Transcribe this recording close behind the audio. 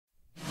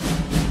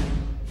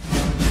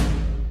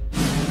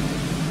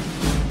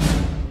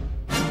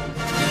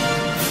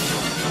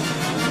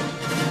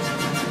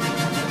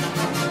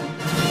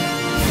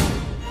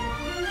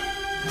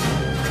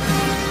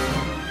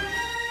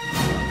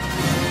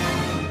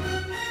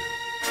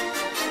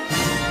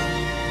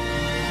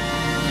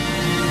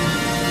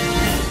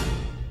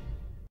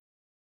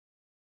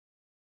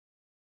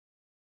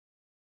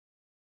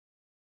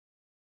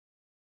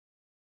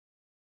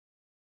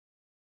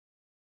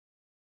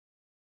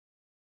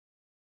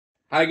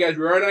Hi guys,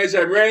 we're nice.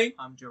 I'm Ray.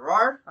 I'm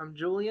Gerard. I'm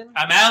Julien.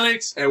 I'm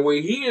Alex. And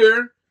we're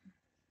here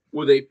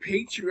with a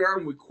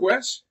Patreon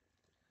request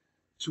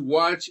to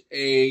watch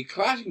a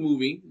classic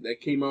movie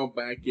that came out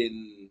back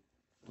in,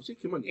 what's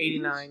it came out?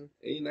 89.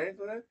 89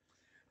 for that?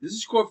 This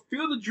is called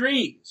Field of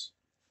Dreams.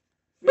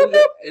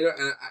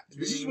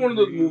 This is one of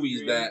those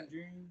movies that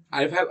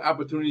I've had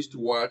opportunities to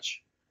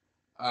watch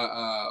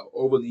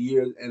over the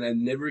years, and I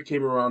never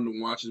came around to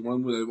watch. It's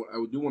one movie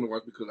I do want to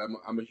watch because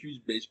I'm a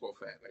huge baseball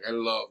fan. Like, I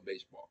love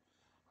baseball.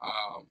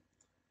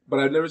 But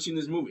I've never seen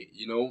this movie,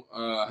 you know.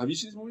 Have you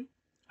seen this movie?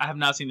 I have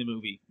not seen the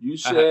movie. You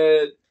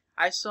said...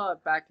 I saw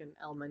it back in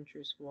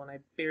elementary school, and I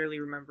barely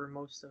remember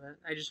most of it.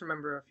 I just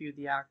remember a few of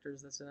the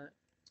actors that's in it.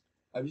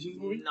 Have you seen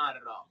this movie? Not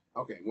at all.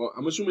 Okay, well,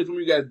 I'm assuming some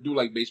of you guys do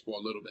like baseball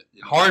a little bit.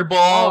 You know?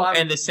 Hardball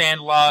and The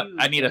Sandlot.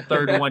 I need a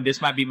third one.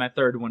 This might be my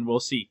third one. We'll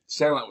see.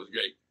 Sandlot was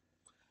great.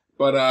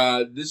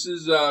 But this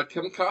is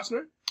Kevin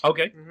Costner.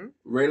 Okay. Mm-hmm.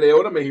 Ray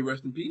Liotta, may he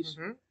rest in peace.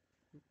 Mm-hmm.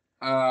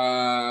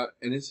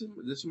 And there's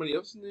somebody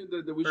else in there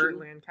that we Burt should...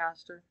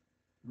 Lancaster.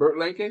 Burt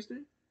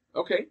Lancaster?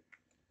 Okay.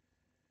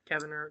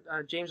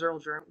 James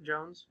Earl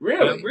Jones.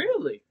 Really?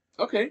 Really?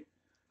 Okay.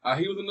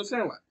 He was in The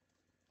Sandlot.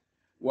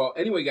 Well,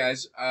 anyway,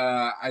 guys,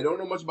 I don't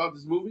know much about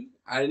this movie.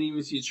 I didn't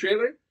even see a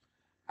trailer.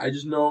 I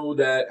just know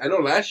that... I know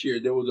last year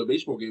there was a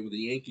baseball game with the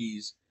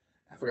Yankees.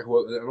 I forgot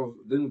who... I don't know.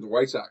 Then with the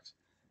White Sox.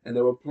 And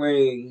they were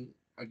playing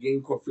a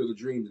game called Field of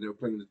Dreams, and they were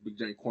playing this big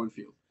giant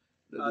cornfield.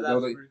 Oh, that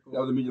was pretty cool. That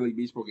was a Major League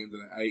Baseball game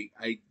that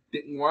I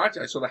didn't watch.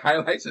 I saw the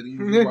highlights. I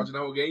didn't even watch the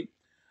whole game.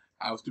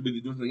 I was too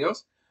busy doing something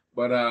else.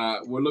 But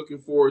we're looking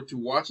forward to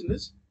watching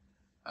this.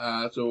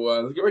 So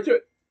let's get right to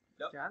it.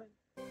 Yep. Got it.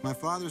 My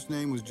father's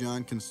name was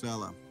John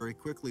Kinsella. He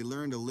quickly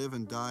learned to live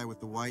and die with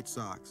the White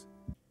Sox.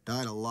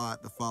 Died a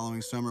lot the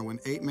following summer when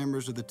 8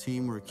 members of the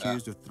team were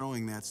accused of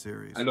throwing that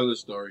series. I know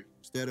this story.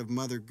 Instead of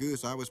Mother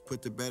Goose, I was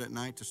put to bed at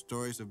night to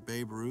stories of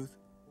Babe Ruth,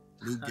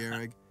 Lou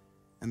Gehrig,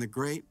 and the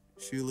great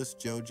shoeless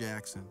Joe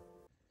Jackson.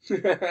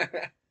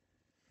 And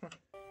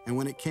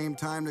when it came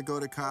time to go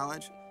to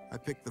college, I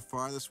picked the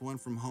farthest one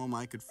from home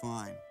I could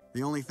find.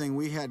 The only thing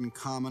we had in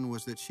common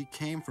was that she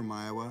came from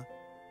Iowa,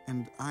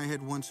 and I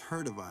had once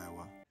heard of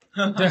Iowa.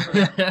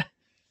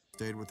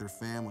 Stayed with her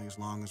family as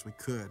long as we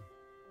could.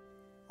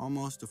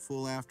 Almost a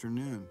full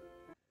afternoon.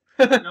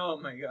 Oh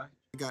my god.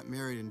 We got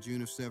married in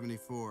June of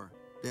 '74.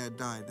 Dad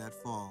died that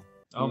fall.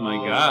 Oh my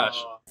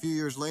gosh. A few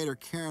years later,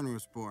 Karen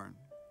was born.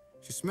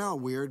 She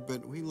smelled weird,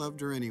 but we loved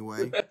her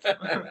anyway.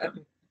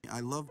 I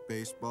love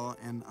baseball,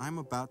 and I'm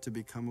about to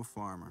become a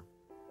farmer.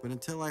 But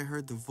until I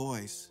heard the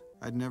voice,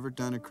 I'd never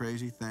done a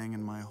crazy thing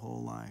in my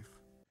whole life.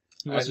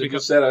 He wants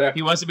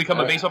to become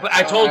a baseball player.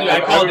 I told you. I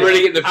called it.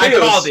 Really I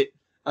called it.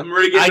 I'm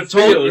ready to get the feels. I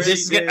told you.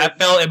 feels. I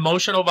felt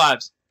emotional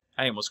vibes.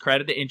 I almost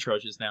cried at the intro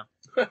just now.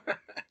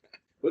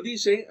 What did you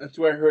say?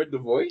 Until I heard the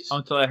voice?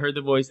 Until I heard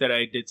the voice that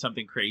I did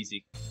something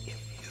crazy.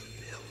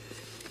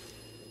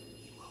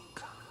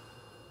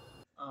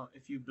 Oh,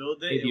 if you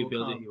build it, if you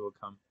build it, he will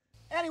come.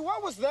 Annie,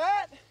 what was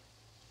that?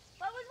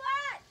 What was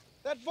what?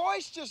 That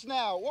voice just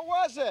now. What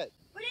was it?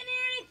 We didn't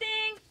hear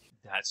anything.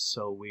 That's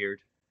so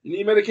weird. You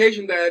need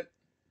medication, Dad.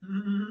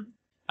 Mm-hmm.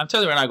 I'm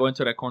telling you, when I go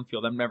into that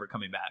cornfield, I'm never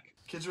coming back.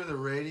 Kids with a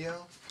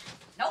radio?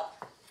 Nope.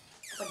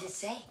 What did it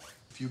say?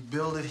 If you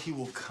build it, he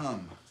will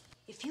come.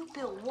 If you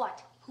build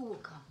what, who will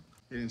come?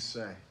 He didn't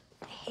say.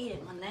 I hate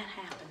it when that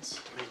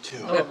happens. Me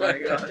too. Oh my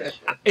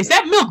gosh. Is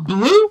that milk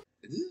blue?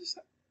 Is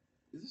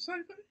this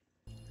sci-fi?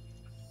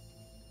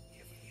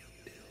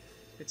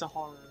 It's a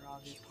horror,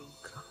 obviously.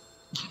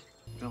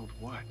 Build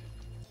what?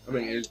 I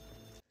mean,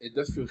 it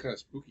does feel kind of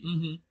spooky.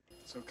 Mm-hmm.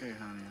 It's okay,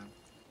 honey.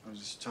 I was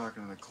just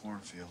talking to the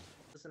cornfield.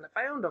 Listen, if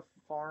I owned a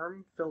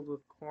farm filled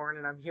with corn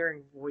and I'm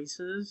hearing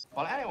voices...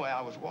 Well, anyway,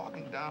 I was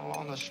walking down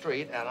along the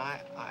street, and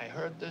I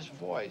heard this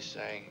voice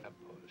saying...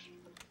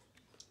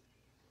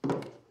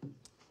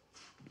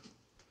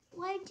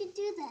 Why'd you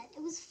do that?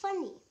 It was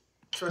funny.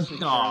 Trust me,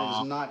 Karen,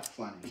 it's not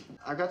funny.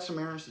 I got some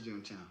errands to do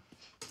in town.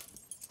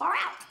 Far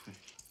out.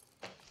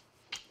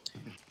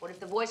 What if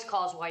the voice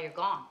calls while you're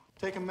gone?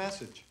 Take a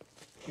message.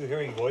 You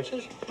hearing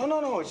voices?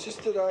 No. It's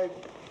just that I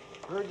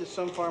heard that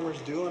some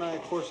farmers do, and I,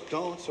 of course,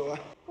 don't, so I...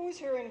 Who's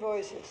hearing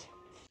voices?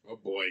 Oh,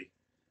 boy.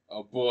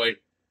 Oh, boy.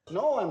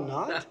 No, I'm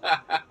not.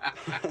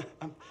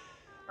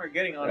 Are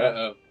getting on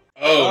Uh-oh.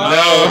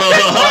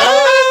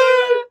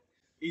 Oh, no.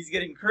 He's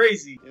getting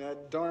crazy. You know,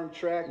 that darn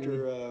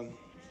tractor,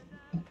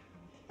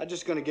 I'm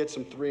just gonna get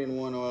some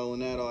 3-in-1 oil,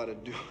 and that ought to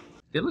do it.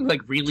 They look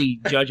like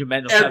really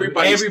judgmental.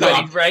 Everybody's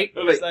right?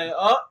 It's like,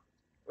 oh,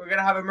 we're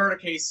gonna have a murder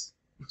case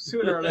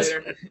sooner or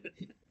later.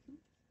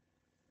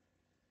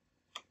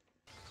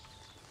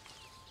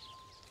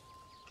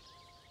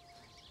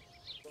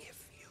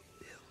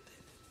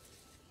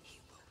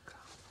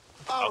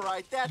 All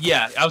right, that's...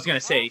 Yeah, I was gonna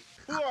say.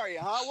 Who are you,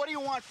 huh? What do you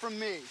want from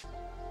me?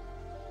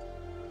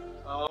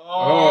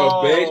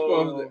 Oh,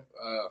 baseball.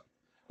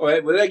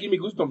 Well, that gave me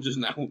goosebumps just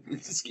now.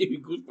 It just gave me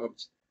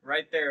goosebumps.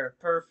 Right there,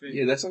 perfect.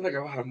 Yeah, that sounds like a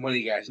lot of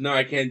money, guys. No,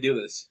 I can't do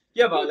this.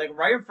 Yeah, but like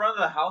right in front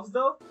of the house,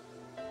 though.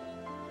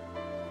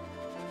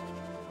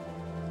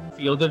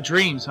 Field of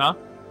Dreams, huh?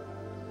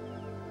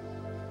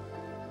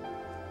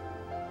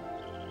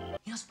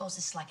 suppose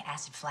it's like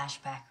acid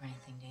flashback or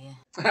anything, do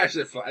you?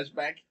 Actually,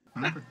 flashback. I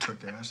never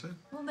took acid.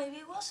 Well, maybe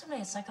it will someday.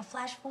 It's like a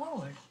flash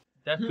forward.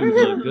 That food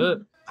look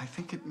good. I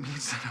think it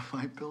means that if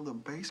I build a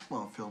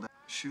baseball field,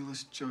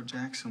 shoeless Joe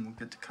Jackson will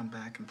get to come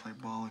back and play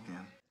ball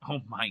again. Oh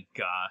my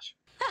gosh.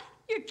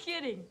 You're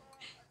kidding.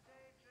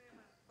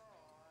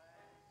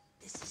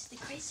 This is the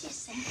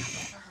craziest thing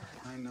I've ever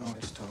heard. I know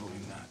it's totally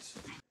nuts.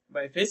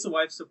 But if his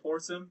wife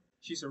supports him,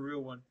 she's a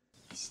real one.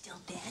 He's still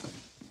dead?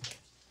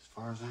 As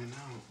far as I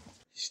know.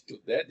 He's still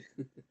dead.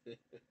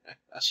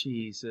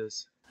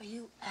 Jesus. Are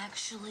you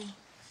actually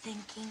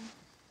thinking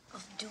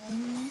of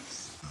doing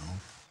this? No.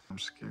 I'm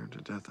scared to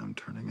death I'm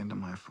turning into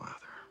my father.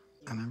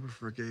 I never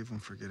forgave him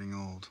for getting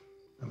old.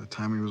 By the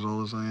time he was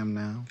old as I am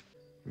now,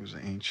 he was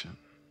ancient.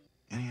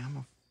 Annie,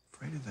 I'm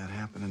afraid of that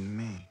happening to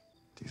me.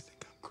 Do you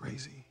think I'm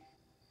crazy?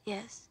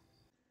 Yes.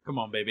 Come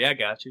on, baby. I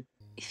got you.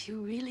 If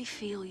you really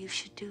feel you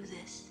should do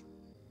this,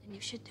 then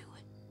you should do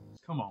it.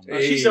 Come on.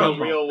 Hey, She's a come on.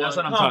 real one. That's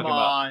what I'm Come talking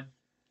on. about.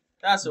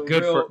 That's a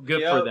Good real. for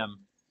yep. them.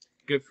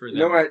 Good for them.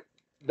 You know what?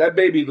 That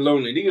baby's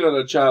lonely. Need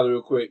another child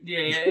real quick.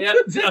 Yeah.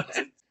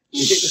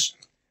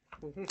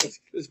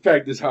 Let's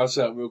pack this house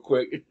up real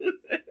quick.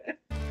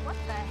 What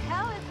the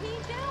hell is he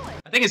doing?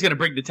 I think it's gonna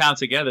bring the town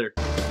together.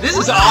 This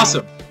is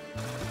awesome.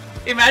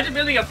 Imagine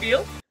building a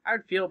field. I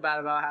would feel bad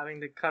about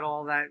having to cut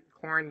all that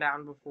corn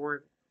down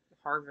before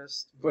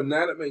harvest. But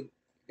now, I mean,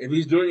 if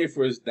he's doing it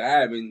for his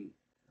dad, I mean,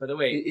 By the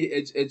way,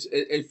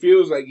 it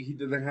feels like he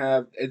doesn't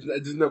have.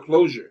 There's no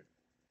closure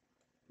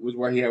with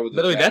what he had with.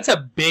 by the way, his dad. that's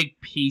a big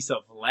piece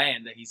of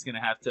land that he's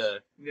gonna have to.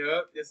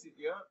 Yep. Yes.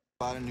 Yep.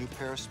 Bought a new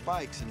pair of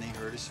spikes and they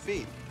hurt his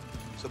feet.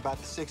 So about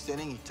the 6th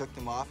inning, he took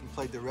them off and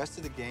played the rest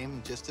of the game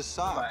in just his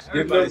socks.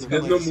 There's no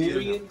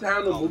movie in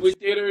town, no movie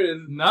theater,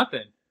 there's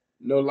Nothing.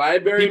 no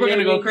library. People are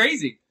gonna go maybe?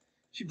 crazy.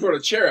 She brought a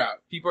chair out.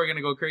 People are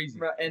gonna go crazy.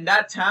 Bro, in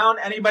that town,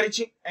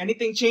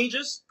 anything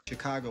changes?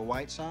 Chicago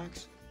White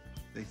Sox,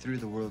 they threw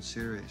the World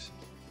Series.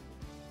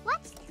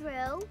 What's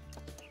through?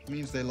 It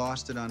means they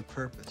lost it on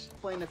purpose.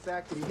 Playing the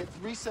fact that he hit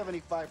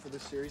 375 for the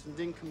series and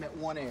didn't commit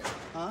one error,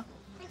 huh?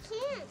 I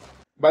can't.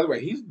 By the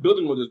way, he's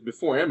building with this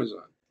before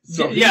Amazon.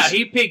 So Yeah, he's-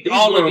 he picked he's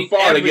all of going the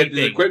far to get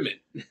this everything.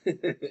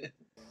 equipment.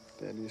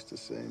 Dad used to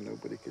say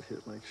nobody could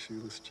hit like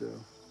Shoeless Joe.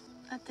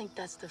 I think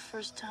that's the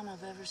first time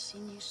I've ever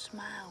seen you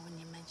smile when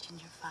you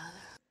mentioned your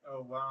father.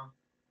 Oh wow.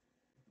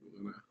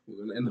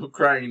 We're gonna end up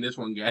crying in this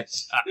one,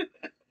 guys.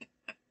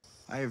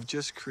 I have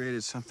just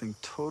created something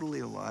totally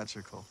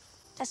illogical.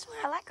 That's what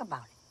I like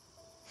about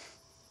it.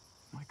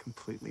 Am I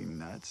completely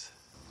nuts?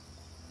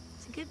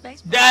 It's a good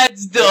baseball.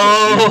 That's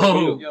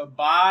dope. Yo,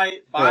 buy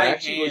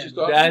actually, what hand. she's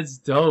talking- That's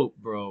dope,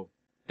 bro.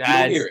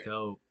 That's hear it.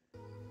 dope.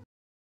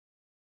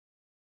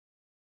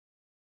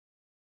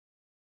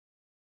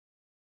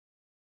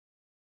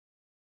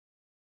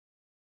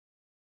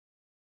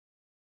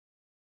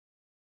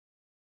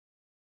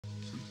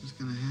 Something's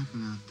gonna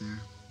happen out there.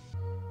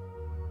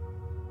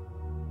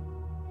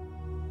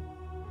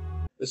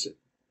 Listen,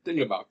 think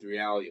about the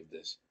reality of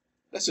this.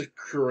 That's a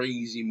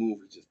crazy move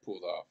he just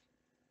pulled off.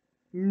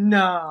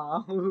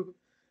 No.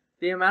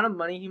 The amount of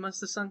money he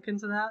must have sunk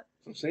into that.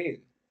 That's what I'm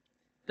saying.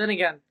 Then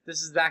again,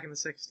 this is back in the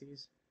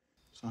 60s.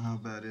 So how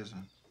bad is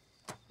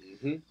it?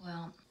 Mm-hmm.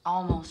 Well,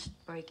 almost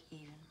break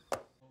even.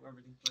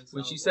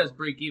 When she says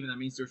break even, that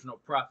means there's no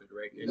profit,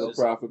 right? It's No just-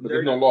 profit, but they're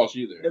there's no not- loss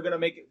either. They're gonna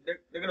make it.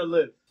 They're gonna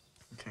live.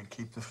 You can't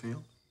keep the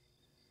field?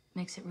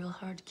 Makes it real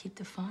hard to keep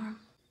the farm.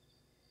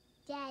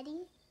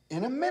 Daddy,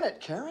 In a minute,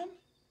 Karen.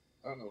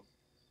 Uh-oh.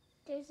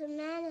 there's a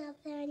man out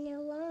there on your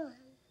lawn.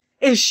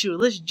 It's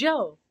Shoeless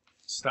Joe.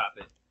 Stop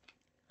it.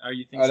 Are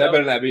you think Oh, so? that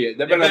better not be it.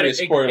 That better not be a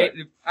spoiler. I I'm putting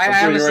you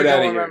honestly right outta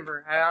don't here.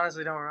 remember. I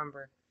honestly don't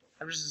remember.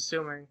 I'm just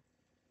assuming.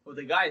 Well,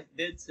 the guy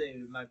did say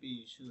it might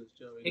be Shoeless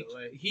Joe either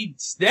way.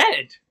 He's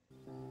dead.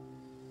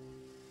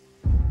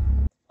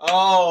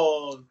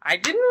 Oh, I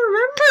didn't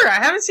remember.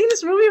 I haven't seen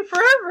this movie in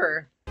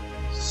forever.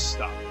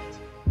 Stop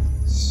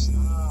it.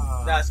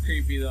 Stop. that's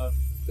creepy though.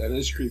 That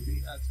is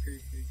creepy. That's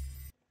creepy.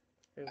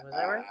 Wait, was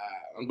that right?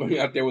 I'm going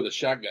out there with a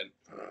shotgun.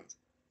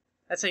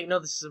 That's how you know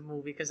this is a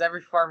movie, because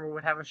every farmer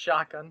would have a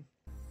shotgun.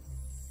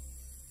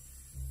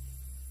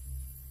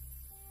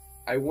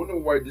 I wonder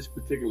why this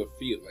particular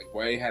field, like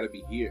why it had to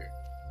be here.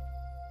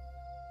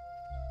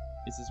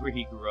 Is this where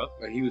he grew up?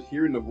 Like he was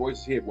hearing the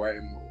voices here. Why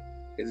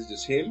is it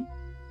just him?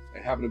 I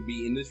happen to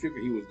be in this field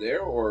because he was there,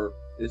 or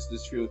is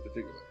this field in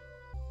particular?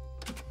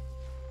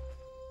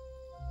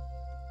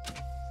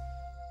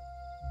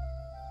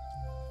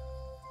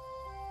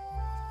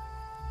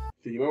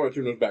 So you might want to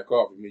turn those back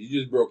off. I mean, you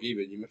just broke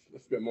even. You must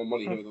have spent more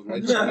money here with those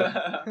lights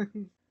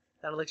on.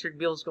 That electric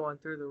bill's going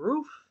through the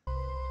roof.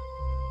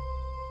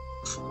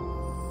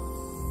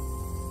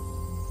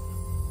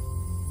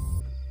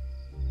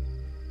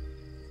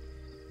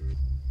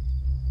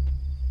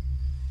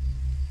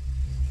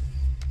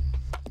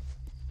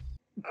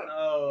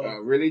 Oh,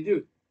 Really,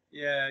 dude?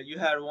 yeah. You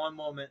had one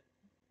moment.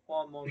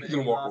 One moment. He's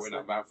gonna and you walk lost away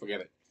now, it. man.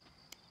 Forget it.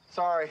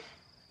 Sorry.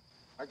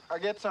 I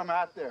get some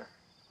out there.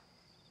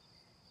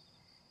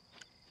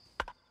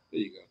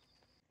 There you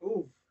go.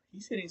 Ooh,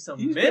 He's hitting some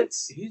He's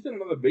mitts. He's done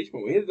another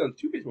baseball movie. He's done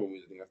 2 baseball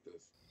movies, I think, after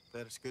this.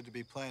 Bet it's good to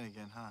be playing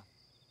again, huh?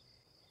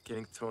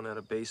 Getting thrown out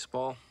of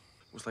baseball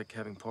was like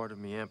having part of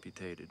me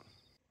amputated.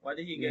 Why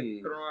did he get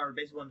thrown out of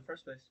baseball in the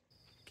first place?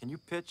 Can you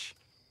pitch?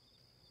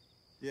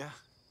 Yeah.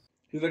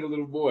 He's like a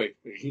little boy.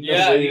 He's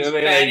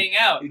fanning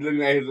out. He's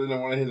looking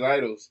at one of his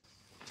idols.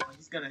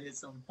 He's gonna hit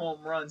some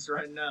home runs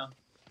right now.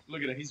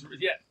 Look at him. He's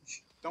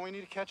Don't we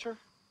need a catcher?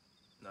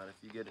 Not if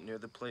you get it near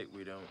the plate,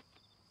 we don't.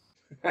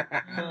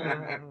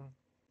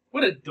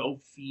 What a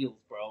dope field,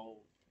 bro.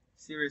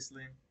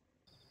 Seriously.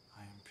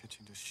 I am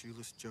pitching to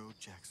Shoeless Joe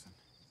Jackson.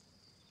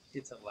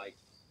 It's a light.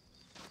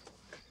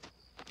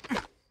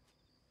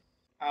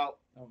 Out.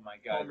 Oh my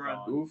God. Home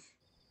run. Oof.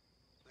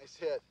 Nice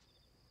hit.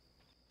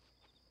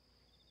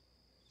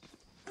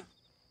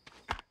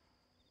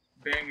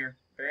 Banger.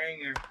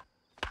 Banger.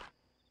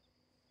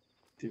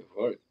 Dear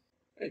Lord.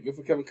 Hey, good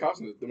for Kevin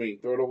Costner. I mean,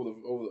 throw it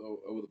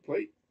over the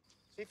plate.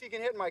 See if you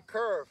can hit my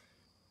curve.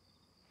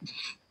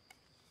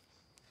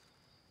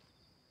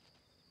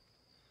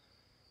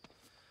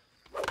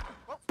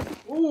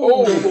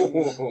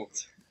 Oh!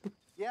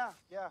 Yeah.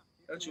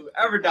 Don't you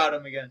ever doubt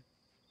him again.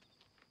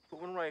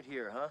 Put one right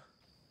here, huh?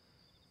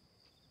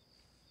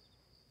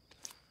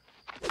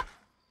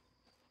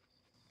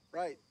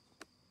 Right.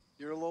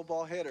 You're a low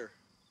ball hitter.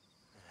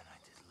 Man, I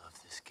did love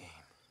this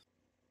game.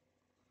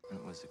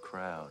 It was the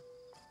crowd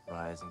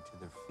rising to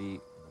their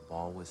feet when the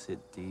ball was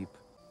hit deep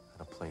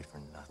and I played for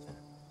nothing.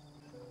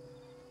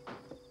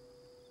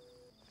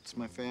 It's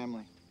my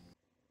family.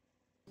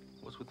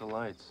 What's with the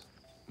lights?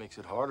 Makes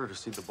it harder to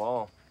see the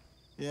ball.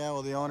 Yeah,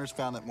 well, the owners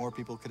found that more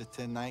people could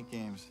attend night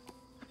games.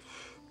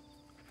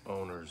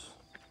 Owners.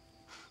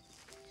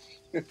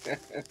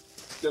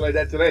 Still like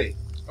that today.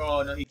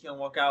 Oh no, he can't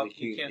walk out.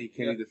 He can't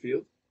leave the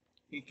field.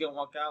 He can't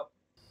walk out.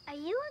 Are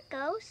you a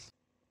ghost?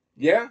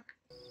 Yeah.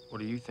 What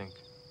do you think?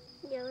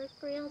 You look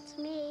real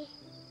to me.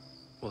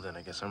 Well, then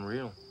I guess I'm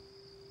real.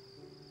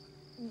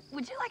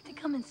 Would you like to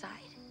come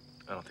inside?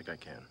 I don't think I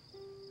can.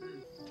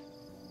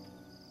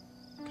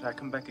 Could I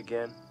come back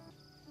again?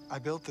 I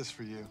built this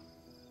for you.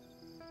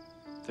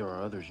 There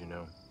are others, you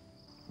know.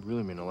 I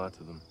really mean a lot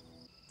to them.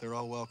 They're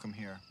all welcome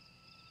here.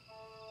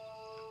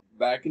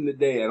 Back in the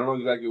day, I don't know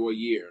exactly what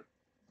year,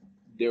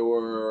 there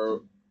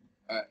were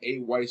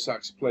 8 White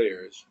Sox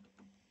players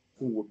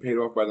who were paid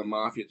off by the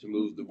mafia to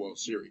lose the World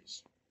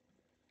Series.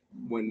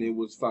 When it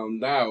was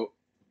found out,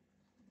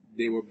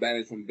 they were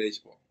banned from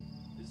baseball.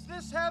 Is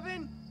this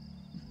heaven?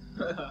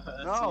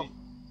 No.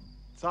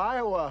 It's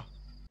Iowa.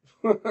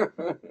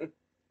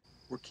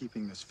 We're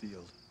keeping this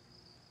field.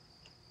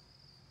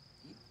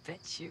 You bet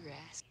your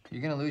ass.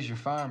 You're gonna lose your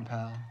farm,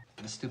 pal.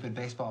 The stupid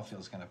baseball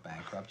field's gonna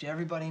bankrupt you.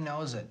 Everybody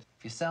knows it.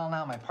 If you sell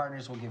now, my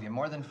partners will give you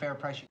more than fair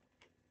price.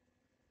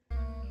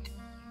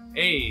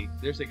 Hey,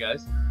 there's the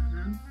guys.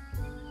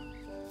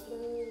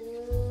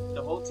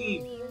 The whole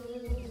team.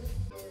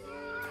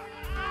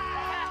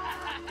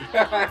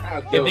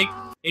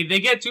 If they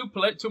get two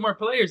more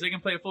players, they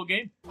can play a full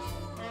game.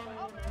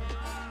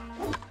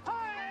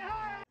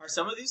 Are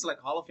some of these like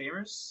Hall of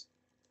Famers?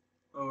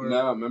 Or...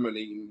 No, remember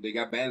they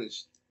got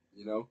banished.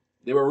 You know,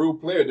 they were real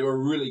players. They were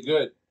really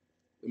good.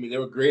 I mean, they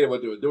were great at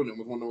what they were doing. It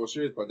was one of the World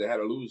Series, but they had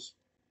to lose.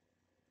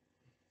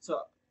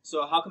 So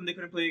how come they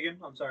couldn't play again?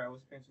 I'm sorry, I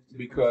wasn't paying attention.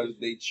 Because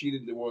they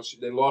cheated the World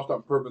Series. They lost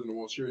on purpose in the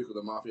World Series because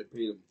the mafia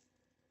paid them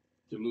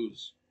to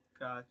lose.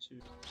 Got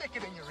you. Stick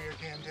it in your ear,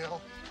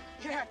 Gandil.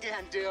 Yeah,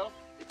 Gandil.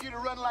 If you'd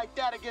have run like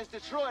that against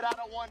Detroit, I'd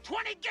have won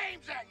 20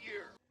 games that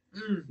year.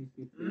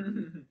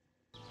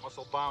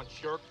 Muscle-bound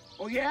jerk.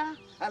 Oh, yeah?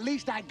 At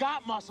least I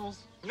got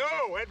muscles.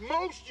 No, at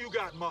most you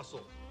got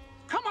muscle.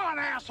 Come on,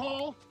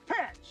 asshole.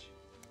 Pitch.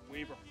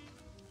 Weaver.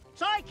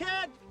 Sorry,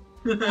 kid.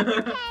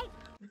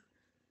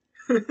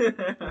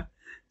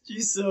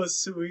 She's so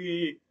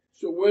sweet.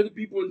 So where are the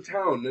people in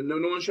town? No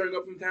one's showing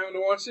up from town to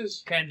watch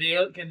this? Can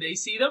they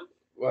see them?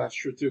 Well, that's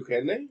true too,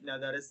 can they? No,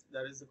 that is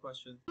the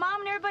question. Mom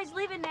and everybody's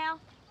leaving now.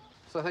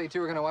 So I thought you two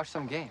were gonna watch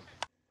some game.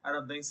 I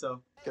don't think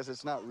so. Because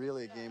it's not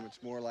really a game,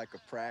 it's more like a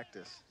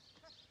practice.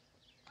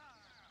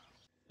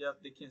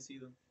 Yep, they can't see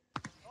them.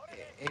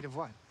 8 of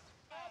what?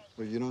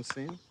 Well, you don't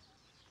see him?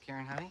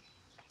 Karen, honey?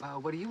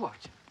 What are you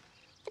watching?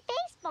 The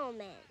baseball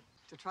man.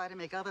 To try to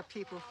make other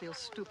people feel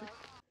stupid?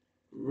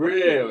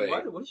 Really?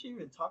 What is she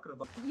even talking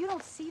about? You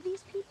don't see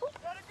these people?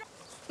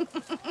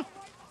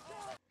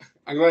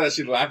 I'm glad that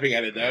she's laughing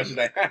at it though. She's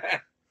like,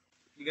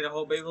 You get a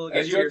whole bagel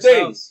that's against your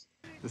yourselves.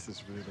 This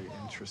is really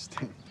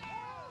interesting.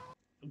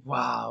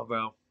 Wow,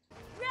 bro.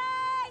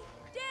 Ray!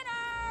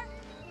 Dinner!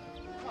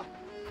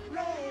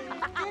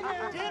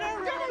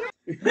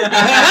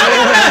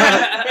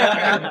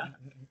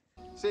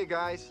 See you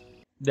guys.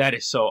 That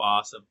is so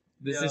awesome.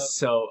 This is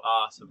so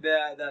awesome.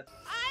 That.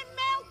 I'm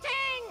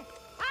melting!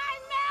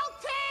 I'm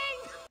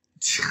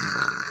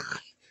melting!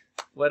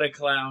 What a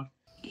clown.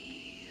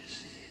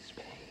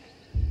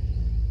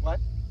 What?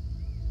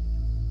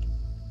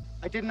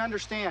 I didn't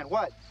understand.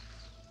 What?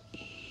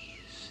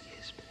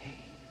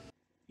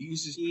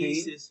 ease his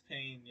Ease pain. his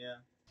pain, yeah.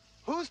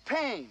 Whose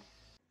pain?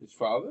 His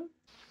father?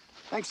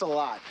 Thanks a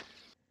lot.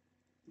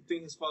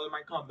 think his father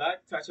might come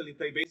back to actually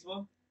play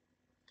baseball?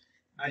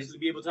 Actually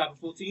be able to have a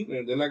full team?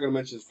 Yeah, they're not gonna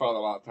mention his father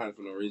a lot of times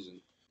for no reason.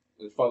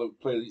 His father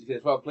played a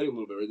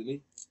little bit, right, didn't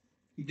he?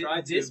 He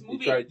tried to. This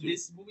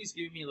movie's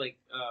giving me like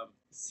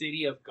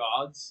City of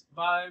Gods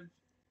vibe,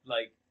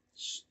 like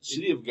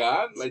City of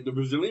God, like the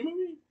Brazilian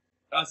movie.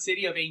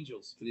 City of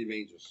Angels. City of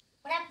Angels.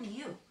 What happened to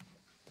you?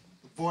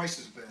 The voice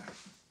is back.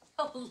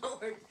 Oh,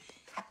 Lord.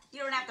 You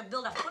don't have to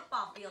build a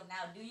football field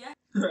now, do you?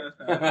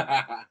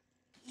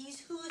 He's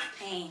whose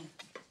pain?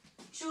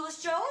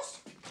 Shoeless Joe's?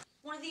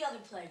 One of the other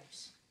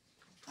players.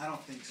 I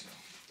don't think so.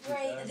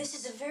 Ray, this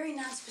is a very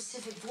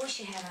non-specific voice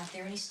you have out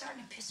there, and he's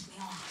starting to piss me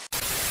off.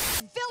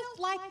 Filth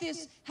like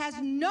this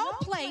has no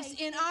place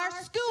in our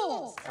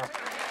schools.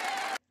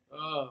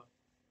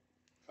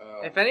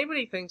 If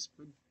anybody thinks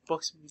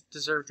books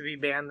deserve to be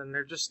banned, then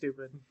they're just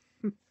stupid.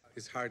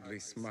 Is hardly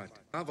smut.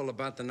 Novel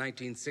about the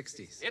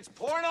 1960s. It's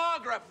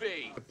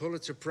pornography. The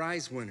Pulitzer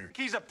Prize winner.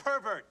 He's a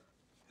pervert.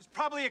 He's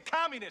probably a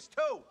communist,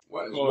 too.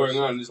 What is going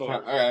on this time?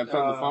 All right, I'm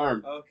from the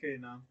farm. Okay,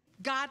 now.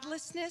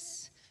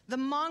 Godlessness, the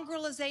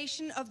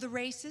mongrelization of the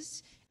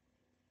races.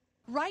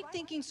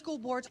 Right-thinking school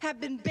boards have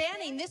been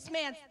banning this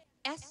man's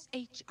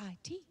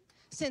S-H-I-T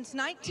since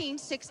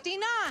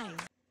 1969.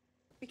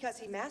 Because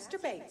he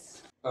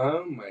masturbates.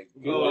 Oh my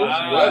goodness,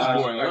 what's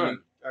going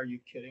on? Are you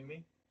kidding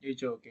me? You're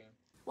joking.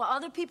 While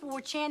other people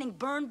were chanting,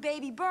 burn,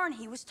 baby, burn,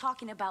 he was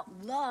talking about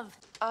love.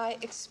 I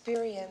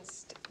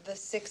experienced the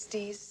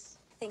 60s.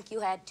 I think you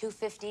had two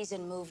 50s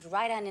and moved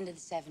right on into the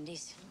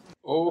 70s.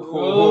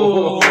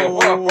 Oh.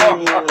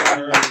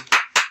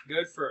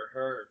 Good for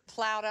her.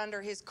 Plowed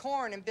under his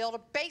corn and built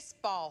a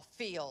baseball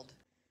field.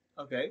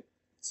 Okay,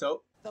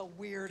 so? The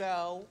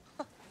weirdo.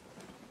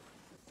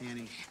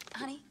 Annie.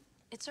 Honey,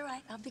 it's all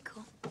right. I'll be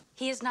cool.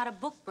 He is not a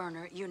book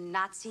burner, you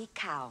Nazi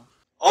cow.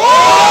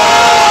 Oh!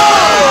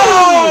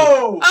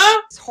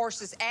 This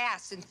horse's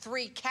ass in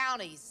 3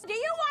 counties. Do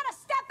you want to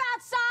step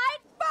outside?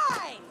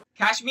 Fine.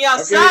 Catch me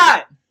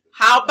outside. Okay.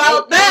 How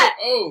about that?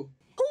 Who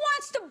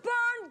wants to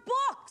burn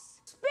books?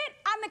 Spit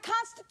on the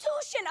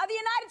Constitution of the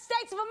United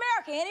States of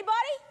America.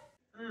 Anybody?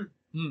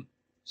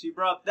 She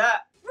brought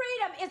that.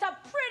 Freedom is a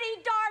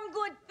pretty darn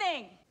good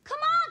thing. Come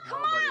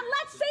on.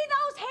 Let's see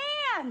those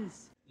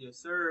hands. Yes,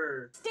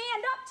 sir.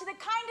 Stand up to the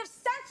kind of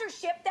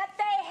censorship that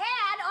they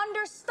had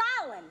under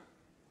Stalin.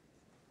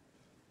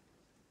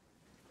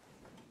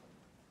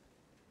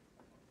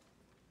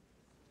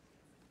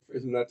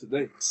 Isn't that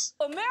today?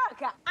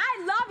 America, I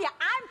love you.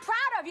 I'm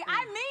proud of you.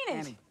 I mean it.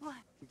 Annie, what?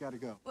 We gotta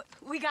go.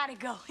 We gotta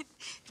go.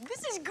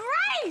 This is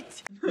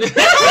great. I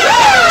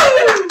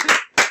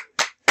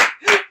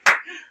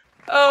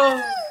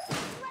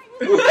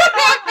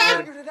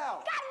figured it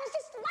out. God, it was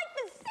just like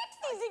the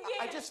 60s again.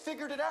 I just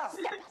figured it out.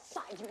 Step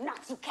aside, you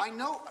Nazi cow. I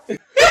know.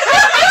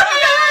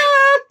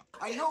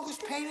 I know whose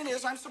pain it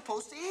is I'm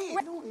supposed to eat.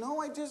 I don't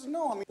know. I just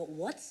know. I mean, but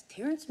what's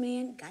Terrence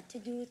Mann got to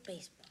do with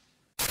baseball?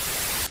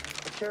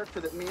 The character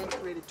that Mann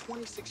created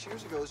 26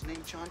 years ago is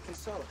named John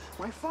Kinsella.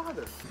 My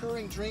father.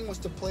 Recurring dream was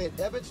to play at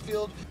Ebbets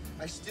Field.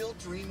 I still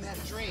dream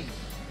that dream.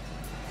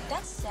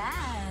 That's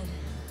sad.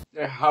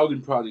 They're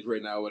housing projects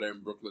right now over there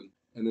in Brooklyn,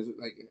 and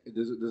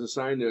there's a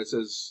sign there that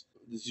says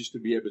this used to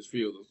be Ebbets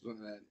Field or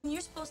something like that.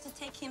 You're supposed to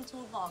take him to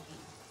a ball game.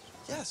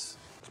 Yes,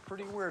 it's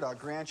pretty weird, I'll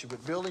grant you,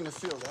 but building a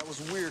field, that was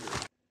weirder.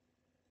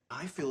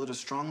 I feel it as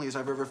strongly as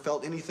I've ever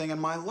felt anything in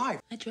my life.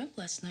 I dreamt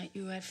last night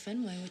you were at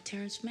Fenway with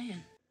Terrence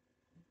Mann.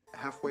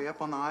 Halfway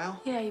up on the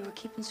aisle? Yeah, you were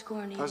keeping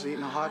score and I was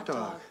eating a hot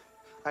dog.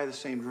 I had the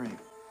same dream.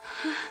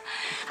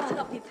 I'll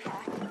help you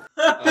pack.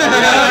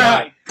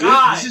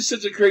 This is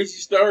such a crazy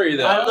story,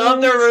 though. I love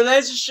their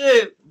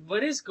relationship.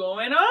 What is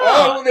going on?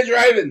 Oh, they're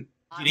driving.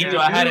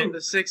 I had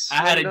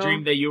a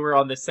dream that you were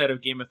on the set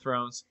of Game of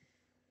Thrones.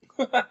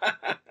 I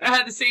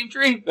had the same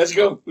dream. Let's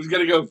go. Who's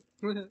gonna go?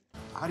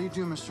 How do you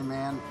do, Mr.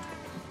 Mann?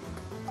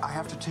 I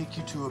have to take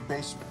you to a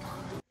basement.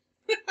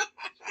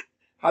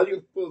 How do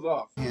you pull it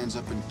off? Hands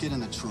up and get in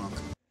the trunk.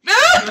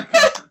 I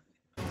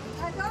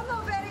don't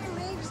know where he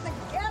lives to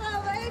get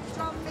away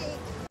from me.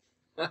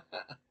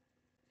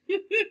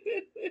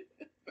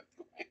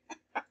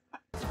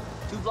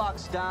 2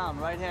 blocks down,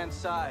 right-hand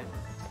side.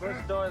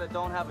 First door that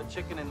don't have a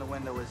chicken in the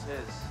window is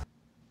his.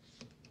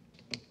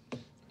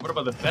 What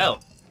about the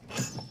bell?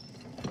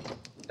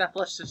 That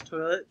flushed his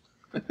toilet.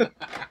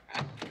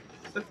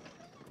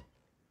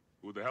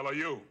 Who the hell are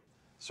you?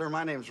 Sir,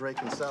 my name's Ray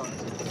Kinsella.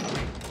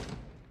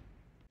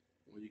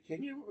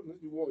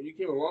 Well, you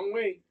came a long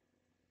way.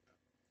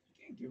 You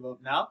can't give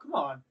up now. Come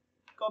on.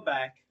 Go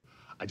back.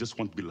 I just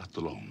want to be left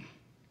alone.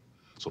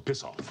 So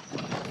piss off.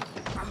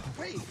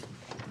 Wait.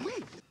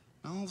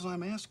 All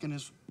I'm asking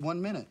is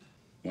 1 minute.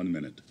 1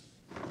 minute.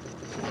 Good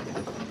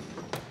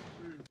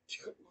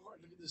Lord,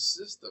 look at this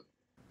system.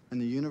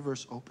 And the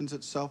universe opens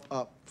itself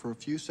up for a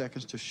few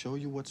seconds to show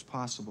you what's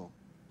possible.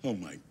 Oh,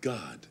 my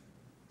God.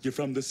 You're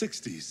from the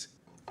 60s.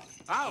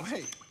 Ow,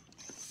 hey.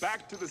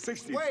 Back to the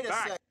 60s. Wait a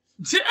Back. second.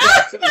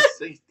 Back to the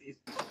 60s.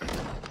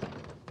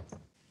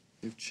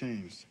 You've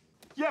changed.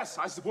 Yes,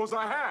 I suppose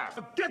I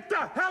have. Get the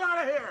hell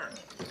out of here!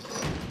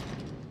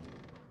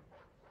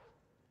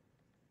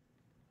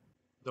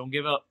 Don't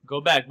give up.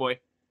 Go back, boy.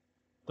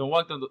 Don't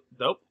walk down the...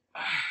 Nope.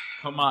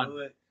 Come on. Do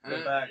it.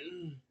 Go back.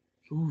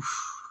 Oof.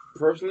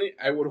 Personally,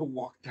 I would have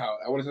walked out.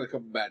 I would have said a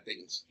couple bad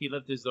things. He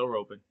left his door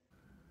open.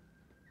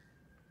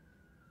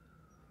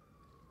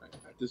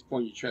 At this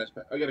point, you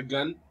trespass. I got a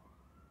gun.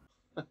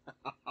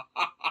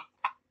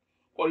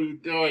 What are you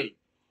doing?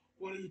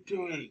 What are you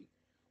doing?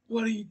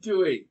 What are you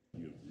doing?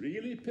 You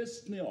really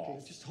pissed me off.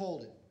 Okay, just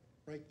hold it.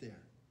 Right there.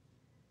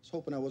 I was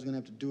hoping I wasn't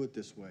going to have to do it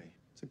this way.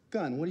 It's a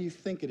gun. What do you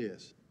think it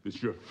is?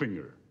 It's your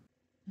finger.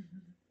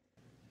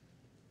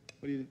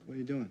 What are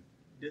you doing?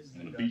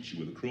 I'm gonna beat you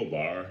with a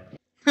crowbar.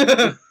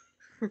 You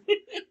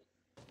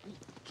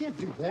can't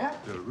do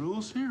that. There are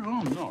rules here?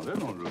 Oh no, there are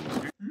no rules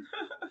here.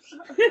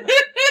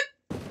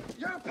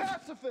 You're a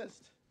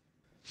pacifist.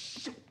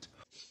 Shit.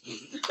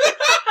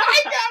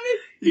 I got it.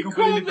 He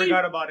completely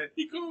forgot about it.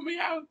 He called me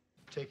out.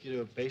 Take you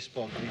to a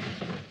baseball game.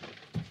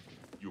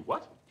 You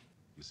what?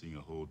 You're seeing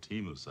a whole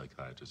team of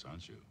psychiatrists,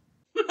 aren't you?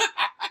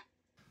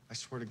 I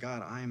swear to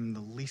God, I am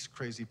the least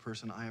crazy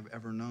person I have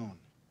ever known.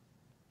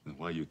 Then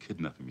why are you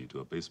kidnapping me to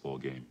a baseball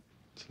game?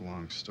 It's a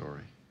long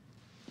story.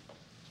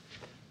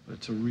 But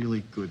it's a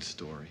really good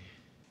story.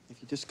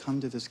 If you just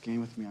come to this game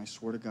with me, I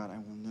swear to God, I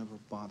will never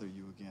bother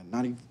you again.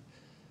 Not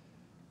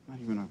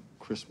even a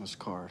Christmas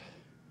card.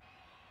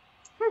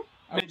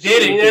 I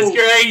did it. That's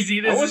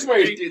crazy. This is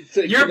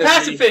crazy. You're a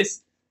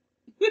pacifist.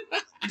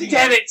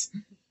 Damn it.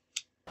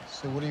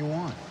 So what do you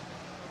want?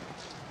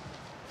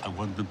 I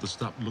want them to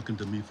stop looking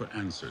to me for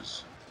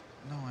answers.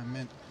 No, I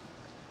meant,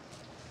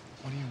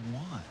 what do you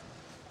want?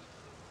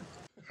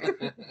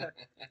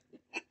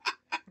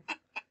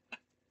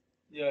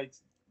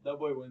 Yikes. That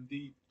boy went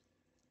deep.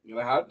 You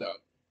got a hot dog.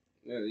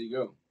 Yeah, there you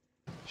go.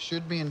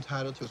 Should be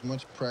entitled to as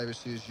much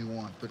privacy as you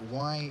want, but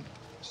why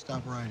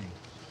stop writing?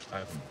 I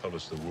haven't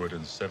published a word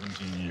in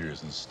 17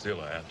 years, and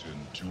still I have to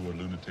endure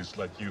lunatics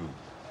like you.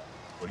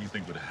 What do you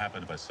think would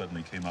happen if I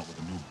suddenly came out with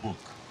a new book?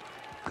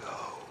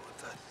 Go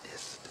the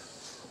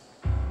distance.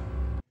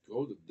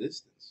 Go the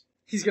distance.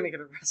 He's gonna get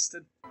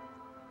arrested.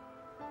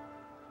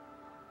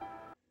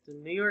 The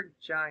New York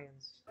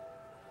Giants.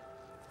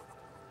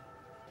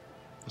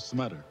 What's the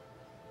matter?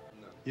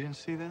 No. You didn't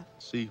see that?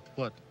 See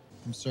what?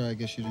 I'm sorry, I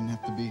guess you didn't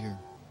have to be here.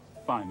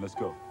 Fine, let's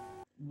go.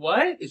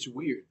 What? It's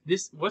weird.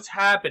 What's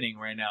happening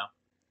right now?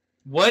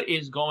 What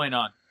is going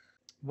on?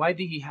 Why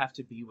did he have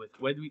to be with?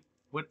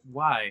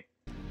 Why?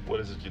 What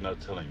is it you're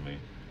not telling me?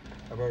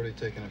 I've already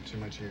taken up too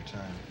much of your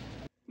time.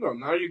 No,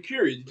 now you're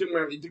curious. You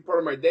took part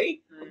of my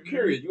day? I'm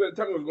curious. You gotta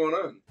tell me what's going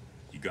on.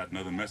 You got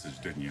another message,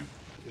 didn't you?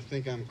 You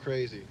think I'm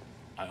crazy?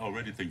 I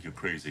already think you're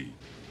crazy.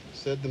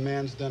 Said the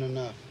man's done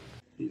enough.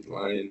 He's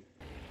lying.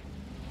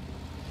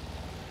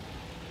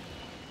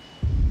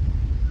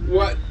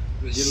 What?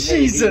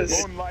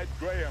 Jesus! Moonlight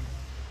Graham.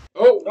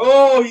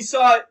 Oh, he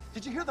saw it.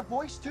 Did you hear the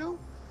voice too?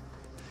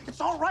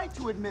 It's all right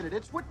to admit it.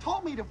 It's what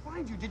told me to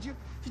find you. Did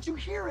you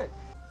hear it?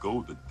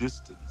 Go the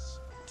distance.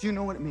 Do you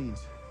know what it means?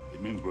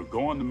 It means we're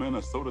going to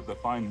Minnesota to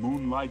find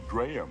Moonlight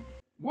Graham.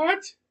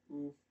 What?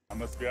 I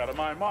must be out of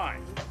my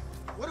mind.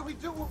 What do we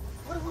do?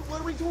 What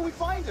do we do when we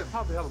find him?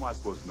 How the hell am I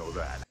supposed to know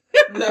that?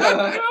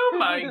 Oh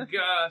my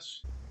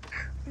gosh.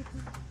 This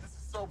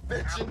is so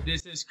bitchin'.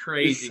 This is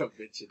crazy. So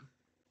bitchin'.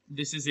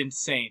 This is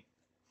insane.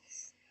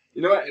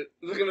 You know what? It's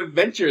like an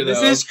adventure, though.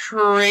 This is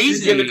crazy.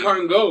 Just get in the car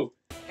and go.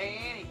 Hey,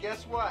 Annie,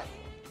 guess what?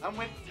 I'm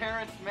with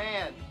Terrence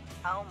Mann.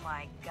 Oh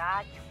my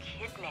God, you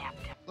kidnapped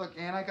him. Look,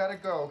 Ann, I gotta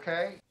go,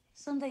 okay?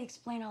 Someday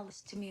explain all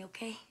this to me,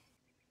 okay?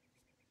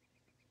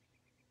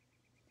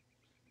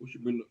 We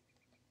should bring the...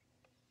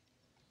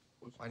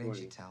 Why didn't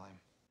you tell him?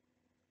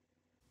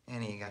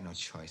 Annie, you got no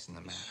choice in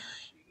the matter.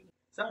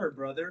 Is that her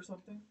brother or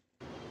something?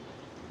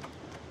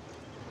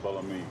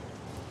 Follow me.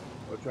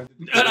 Trying to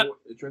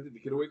take the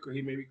kid away because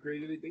he may be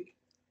crazy, they think?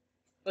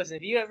 Listen,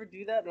 if you ever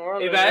do that, and we're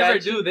on If an I ever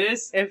adventure- do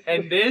this if-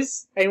 and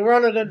this, and we're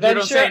on an you don't say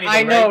adventure, anything,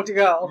 I know right? to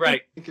go.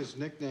 Right. I think his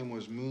nickname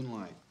was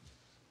Moonlight.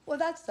 Well,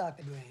 that's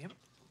Dr. Graham.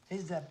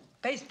 His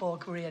baseball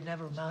career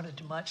never amounted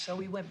to much, so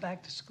he went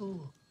back to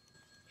school.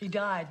 He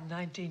died in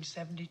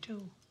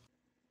 1972.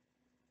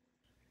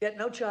 Yet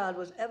no child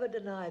was ever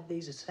denied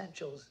these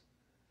essentials,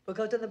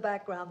 because in the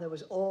background there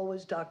was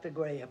always Dr.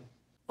 Graham.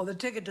 Or the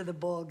ticket to the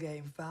ball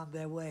game found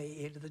their way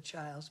into the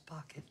child's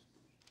pocket.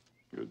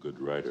 You're a good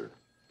writer.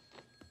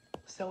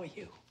 So are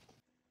you.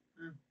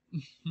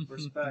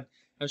 Respect.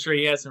 I'm sure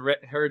he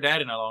hasn't heard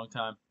that in a long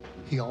time.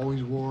 He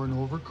always wore an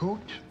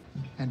overcoat,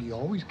 and he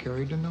always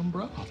carried an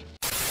umbrella.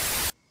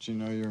 Do you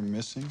know you're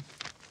missing?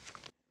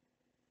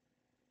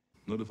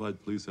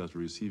 Notified police after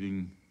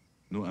receiving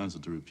no answer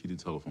to repeated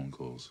telephone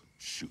calls.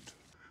 Shoot.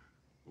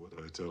 What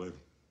did I tell him?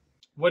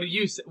 What do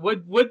you say?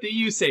 What do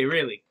you say,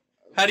 really?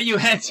 How do you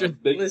answer?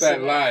 Big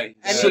fat lie.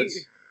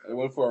 I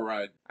went for a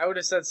ride. I would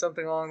have said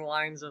something along the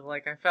lines of,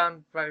 like, I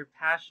found my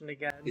passion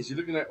again. Is he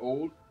looking at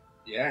old?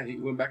 Yeah, he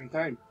went back in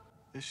time.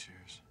 This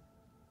year's.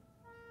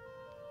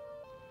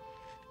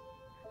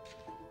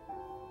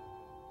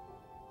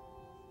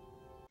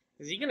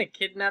 Is he gonna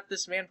kidnap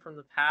this man from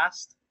the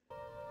past?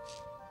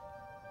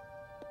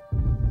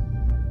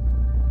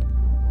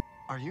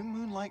 Are you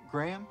Moonlight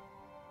Graham?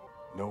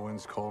 No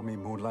one's called me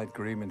Moonlight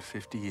Graham in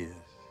 50 years.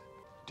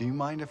 Do you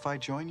mind if I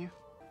join you?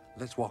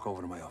 Let's walk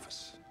over to my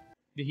office.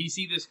 Did he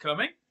see this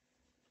coming?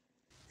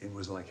 It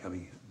was like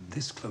having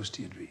this close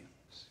to your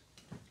dreams.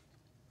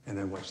 And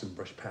then watch them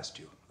brush past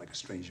you like a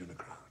stranger in a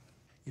crowd.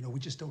 You know, we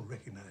just don't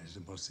recognize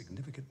the most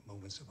significant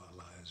moments of our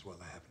lives while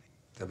they're happening.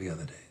 There'll be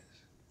other days.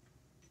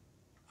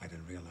 I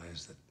didn't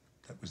realize that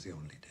that was the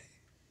only day.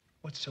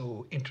 What's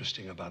so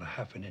interesting about a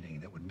half an inning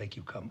that would make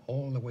you come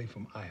all the way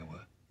from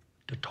Iowa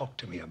to talk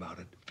to me about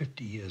it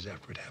 50 years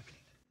after it happened?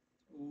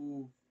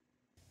 Ooh.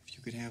 If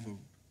you could have a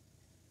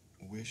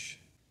wish.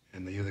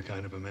 And are you the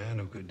kind of a man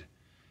who could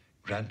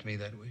grant me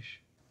that wish?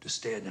 To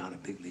stare down a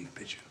big league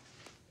pitcher.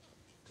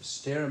 To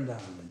stare him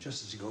down, and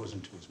just as he goes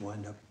into his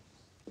windup,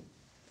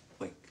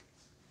 wink.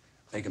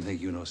 Make him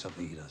think you know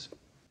something he doesn't.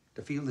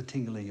 To feel the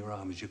tingle in your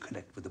arm as you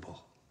connect with the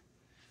ball.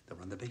 To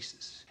run the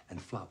bases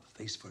and flop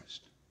face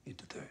first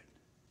into third.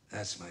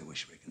 That's my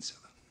wish, Rick and Silla.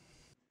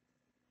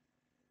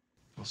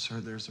 Well, sir,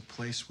 there's a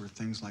place where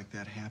things like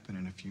that happen,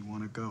 and if you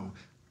want to go,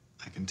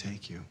 I can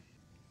take you.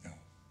 No.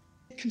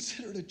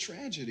 Consider it a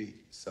tragedy.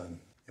 Son,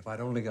 if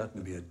I'd only gotten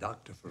to be a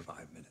doctor for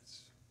 5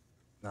 minutes,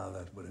 now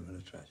that would have been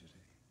a tragedy.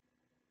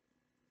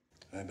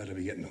 I better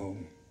be getting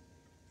home.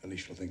 At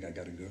least you'll think I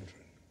got a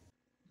girlfriend.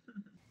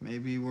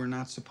 Maybe we're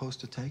not supposed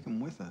to take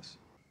him with us.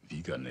 If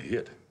he gotten a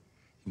hit,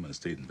 he might have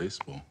stayed in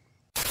baseball.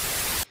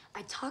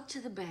 I talked to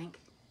the bank,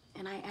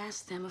 and I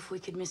asked them if we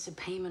could miss a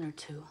payment or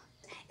two.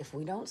 If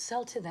we don't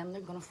sell to them,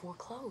 they're gonna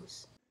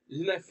foreclose.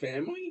 Isn't that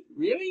family?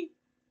 Really?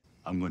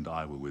 I'm going to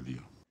Iowa with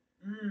you.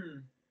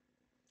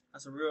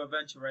 That's a real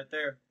adventure right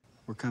there.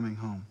 We're coming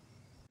home.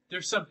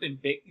 There's something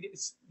big.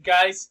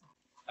 Guys,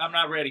 I'm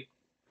not ready.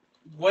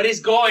 What is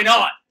going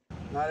on?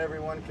 Not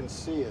everyone can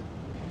see it.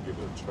 Give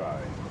it a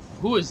try.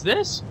 Who is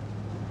this?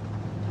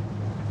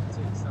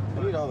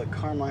 I need all the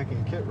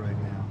Carmichael kit right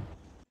now.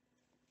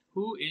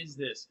 Who is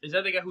this? Is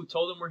that the guy who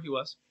told him where he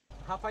was?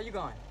 How far you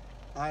going?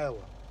 Iowa.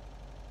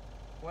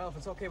 Well, if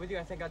it's okay with you,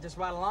 I think I'll just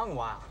ride along a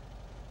while.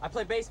 I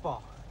play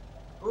baseball.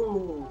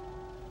 Ooh.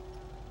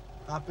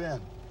 Hop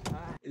in.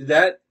 Is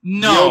that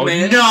No,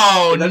 man?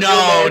 no, Is that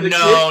no, the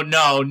no, kid?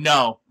 no,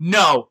 no,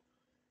 no.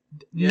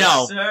 Yes,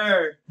 No.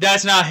 sir.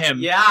 That's not him.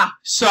 Yeah.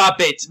 Stop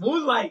it.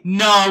 Moonlight.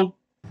 No.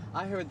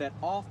 I heard that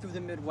all through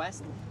the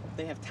Midwest,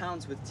 they have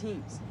towns with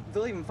teams.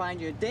 They'll even find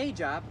you a day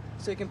job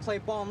so you can play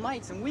ball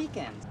nights and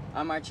weekends.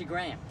 I'm Archie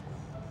Graham.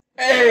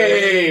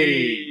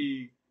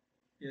 Hey!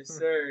 Yes,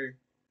 sir.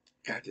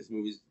 God, this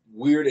movie's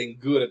weird and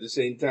good at the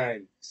same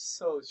time.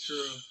 So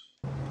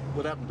true.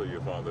 What happened to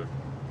your father?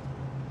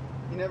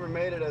 He never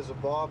made it as a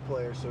ball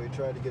player, so he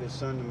tried to get his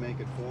son to make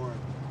it for him.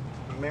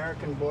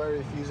 American boy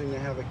refusing to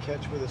have a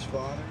catch with his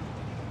father.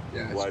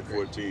 Yeah, Why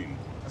 14?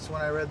 That's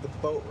when I read The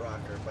Boat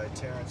Rocker by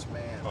Terrence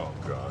Mann. Oh,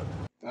 God.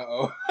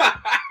 Uh-oh.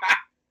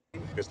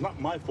 It's not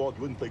my fault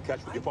you wouldn't play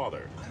catch with your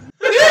father.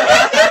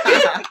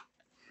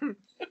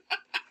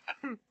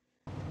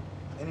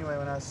 Anyway,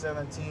 when I was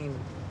 17,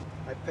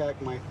 I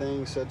packed my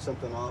things, said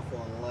something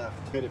awful, and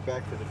left. Made it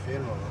back to the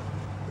funeral.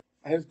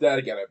 His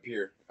dad got up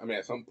here. I mean,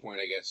 at some point,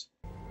 I guess.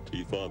 To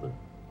your father.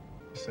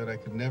 He said I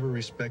could never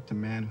respect a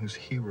man whose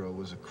hero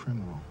was a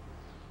criminal.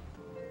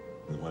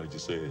 Then why did you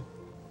say it?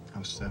 I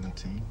was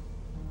 17.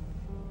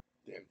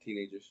 Damn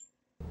teenagers.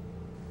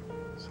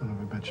 Son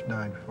of a bitch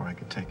died before I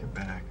could take it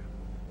back.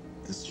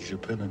 This is your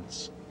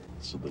penance.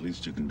 So the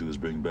least you can do is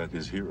bring back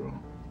his hero.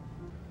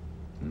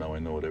 Now I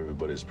know what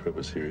everybody's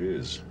purpose here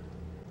is.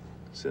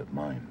 Except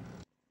mine.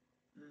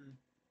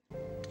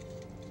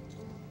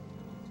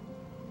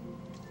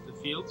 The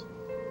field?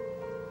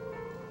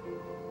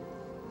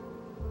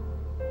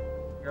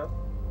 Yep.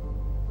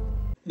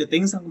 The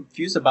things I'm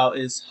confused about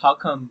is how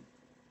come,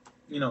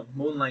 you know,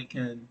 Moonlight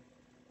can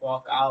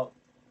walk out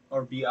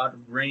or be out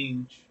of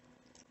range,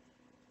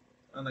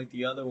 unlike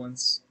the other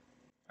ones.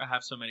 I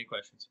have so many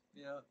questions.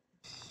 Yeah.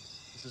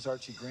 This is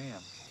Archie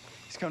Graham.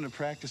 He's come to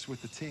practice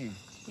with the team.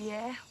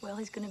 Yeah, well,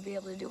 he's gonna be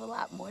able to do a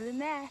lot more than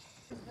that.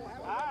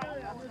 What?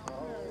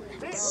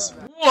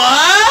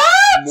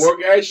 More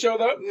guys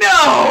showed up?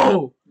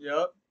 No!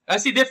 Yep. I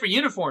see different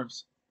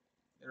uniforms.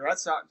 The Red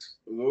Sox.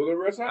 The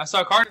Red Sox? I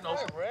saw Cardinals.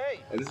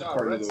 And this is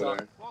Cardinals over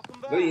there.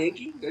 Is that a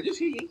Yankee? Did I just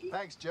hear Yankee?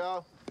 Thanks,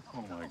 Joe.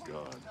 Oh, my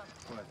God.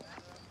 What?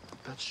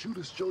 That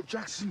shooter's Joe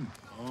Jackson.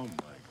 Oh,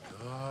 my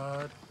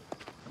God.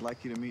 I'd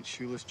like you to meet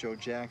Shoeless Joe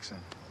Jackson.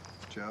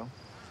 Joe,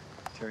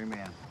 Terry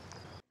Mann.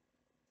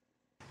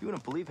 You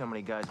wouldn't believe how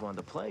many guys wanted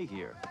to play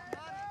here.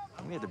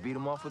 We had to beat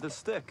him off with a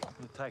stick.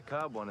 Ty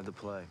Cobb wanted to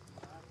play.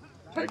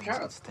 Ty He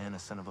Cobb? could stand a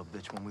son of a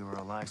bitch when we were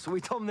alive, so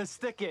we told him to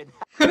stick it.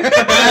 You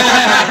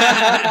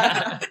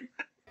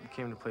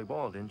came to play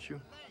ball, didn't you?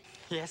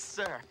 Yes,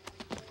 sir.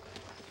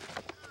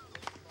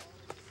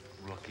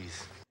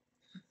 Rookies.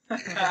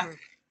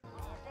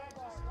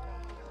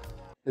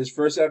 His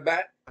first at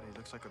bat? He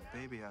looks like a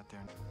baby out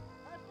there.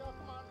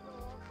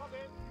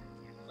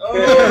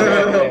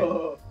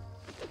 Oh.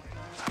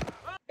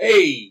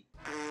 Hey!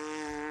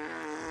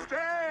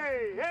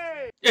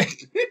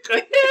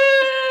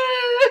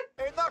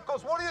 Hey,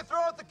 Knuckles, what are you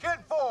throwing at the kid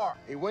for?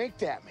 He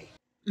winked at me.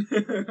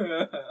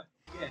 Yeah.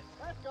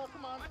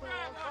 come on, Phil.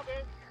 Come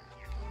in.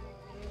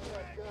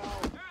 Let's go.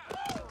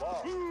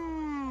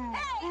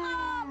 Hey,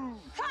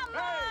 come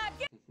on!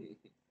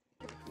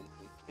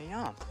 Hey,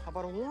 how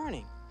about a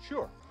warning?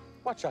 Sure.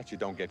 Watch out you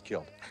don't get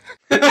killed.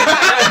 All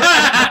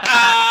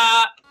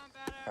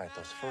right,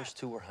 those first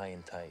two were high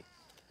and tight.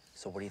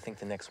 So what do you think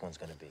the next one's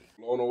gonna be?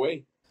 Blown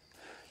away.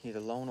 Either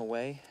blown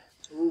away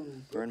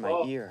or in my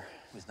call. ear.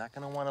 He's not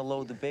gonna want to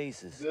load the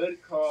bases.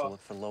 Good call. So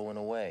look for low and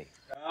away.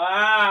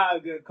 Ah,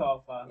 good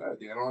call, Father.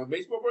 They don't have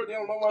baseball, bro. They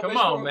don't know about Come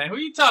baseball. on, man. Who are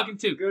you talking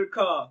to? Good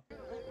call.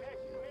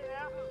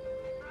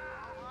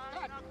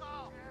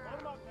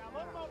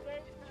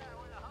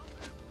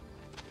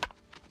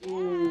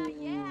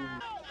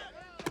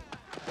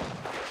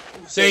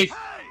 Safe.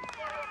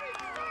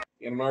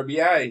 Get an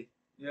RBI.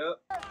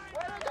 Yep.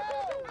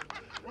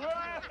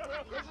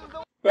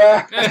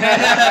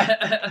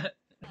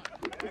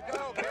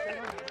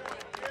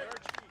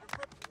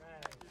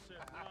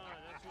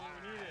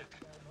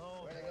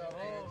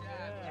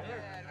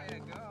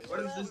 What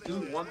does this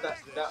dude want that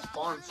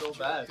farm so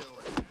bad?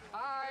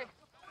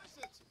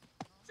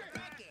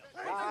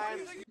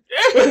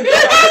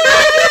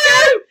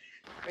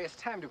 Hey, it's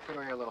time to put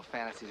away your little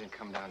fantasies and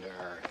come down to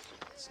earth.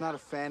 It's not a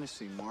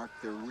fantasy, Mark.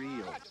 They're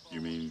real.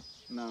 You mean?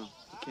 No,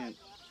 you can't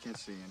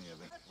see any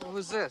of it. Well,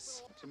 who's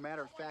this? As a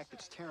matter of fact,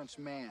 it's Terrence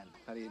Mann.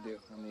 How do you do?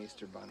 I'm the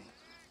Easter Bunny.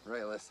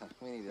 Ray, listen,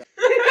 we need to...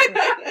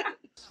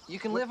 You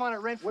can live on it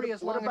rent-free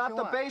as long as you want.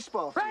 What about the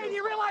baseball field? Ray, do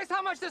you realize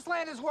how much this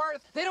land is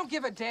worth? They don't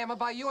give a damn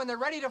about you, and they're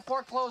ready to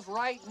foreclose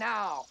right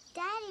now.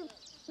 Daddy,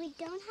 we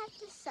don't have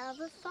to sell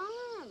the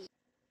farm.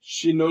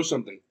 She knows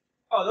something.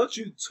 Oh, don't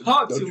you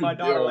talk Don't to you my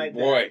daughter dare, like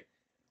boy. that.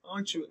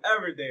 Don't you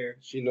ever dare.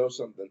 She knows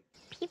something.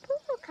 People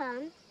will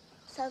come,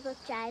 so they'll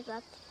drive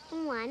up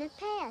and want to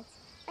pay us,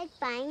 like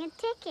buying a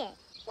ticket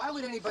Why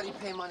would anybody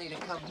pay money to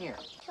come here?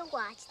 to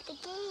watch the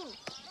game.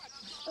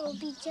 It will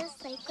be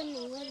just like when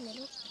they were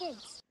little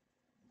kids.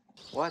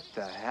 What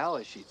the hell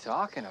is she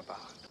talking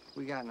about?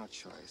 We got no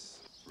choice.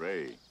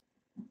 Ray,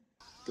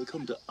 they'll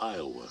come to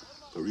Iowa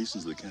for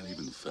reasons they can't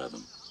even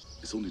fathom.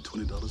 It's only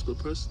 $20 per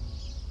person.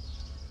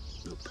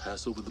 They'll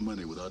pass over the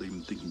money without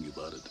even thinking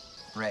about it.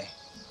 Ray,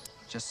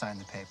 just sign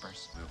the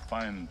papers. They'll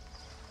find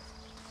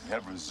they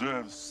have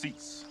reserved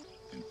seats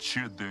and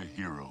cheered their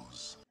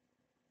heroes.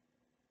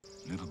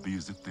 And it'll be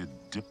as if they'd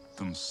dipped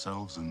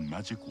themselves in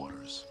magic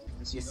waters.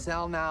 You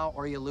sell now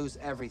or you lose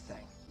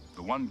everything.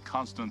 The one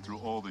constant through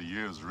all the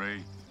years,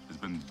 Ray, has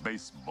been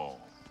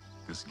baseball.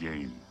 This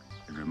game,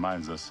 it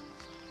reminds us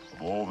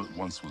of all that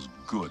once was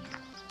good,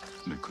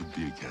 and it could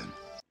be again.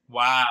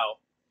 Wow.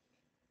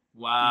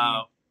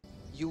 Wow.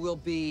 You will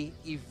be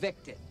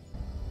evicted.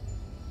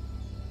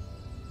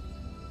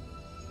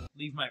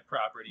 Leave my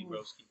property,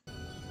 Broski.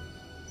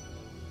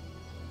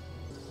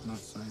 Not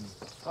signing.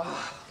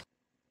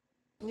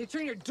 And you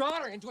turn your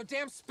daughter into a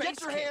damn space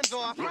Get your hands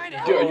off right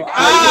now. Yo,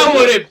 I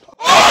would have.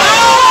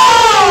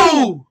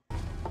 Oh!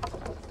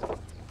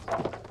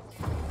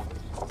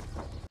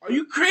 Are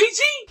you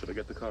crazy? Should I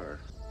get the car?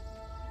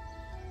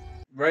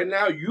 Right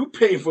now, you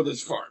paying for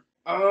this farm.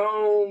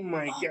 Oh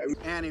my God.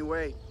 Annie,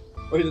 wait.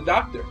 Oh, he's a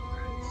doctor.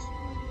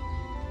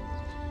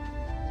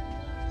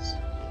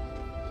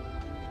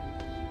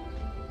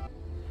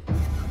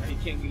 He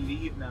can't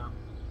leave now.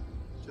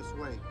 Just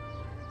wait.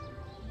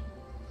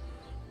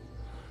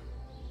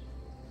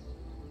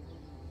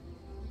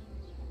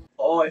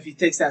 Oh, if he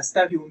takes that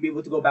step, he won't be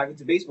able to go back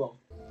into baseball.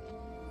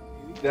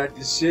 That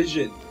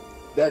decision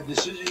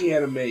he had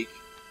to make.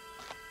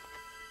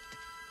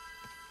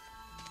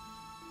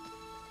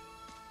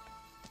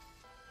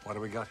 What do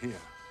we got here?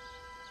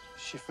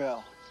 She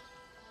fell.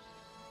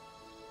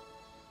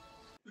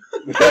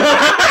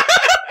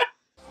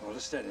 Hold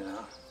it steady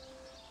now.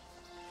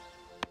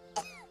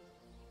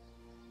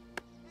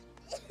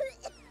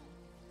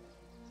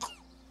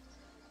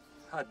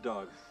 Hot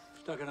dog.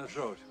 Stuck in her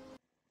throat.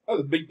 Oh,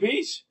 the big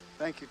piece?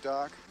 Thank you,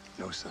 Doc.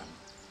 No, son.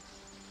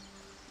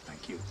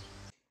 Thank you.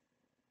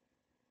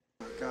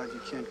 Oh, God,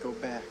 you can't go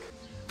back.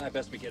 I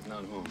best be getting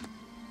on home.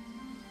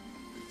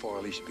 Before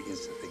Alicia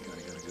begins to think I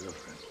got a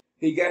girlfriend.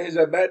 He got his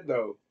at bat,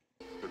 though.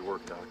 Good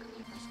work, Doc.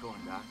 Nice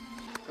going, Doc.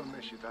 Gonna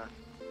miss you, Doc.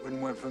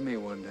 Wouldn't work for me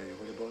one day,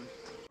 would it, boy?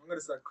 I'm gonna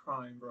start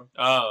crying, bro.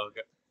 Oh,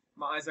 okay.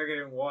 My eyes are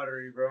getting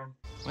watery, bro.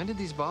 When did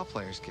these ball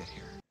players get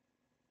here?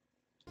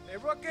 Hey,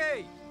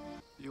 rookie!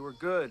 You were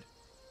good.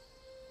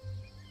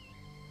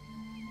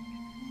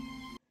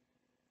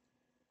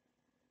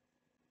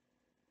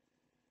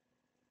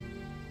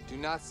 Do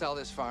not sell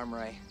this farm,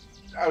 Ray.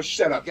 Oh,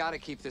 shut up. You gotta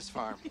keep this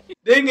farm.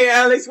 Dang it,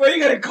 Alex. What are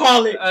you gonna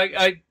call it?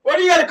 What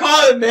are you gonna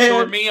call it, man?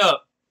 Tore me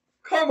up.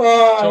 Come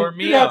on. Tore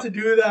me you up. have to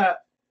do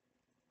that.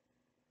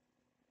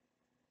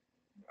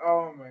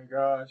 Oh my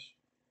gosh.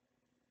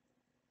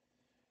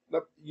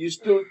 Look, you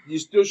still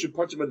should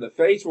punch him in the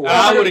face. For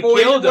I would have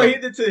killed him.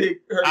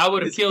 I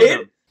would have killed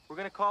him. We're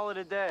gonna call it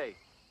a day.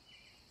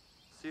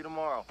 See you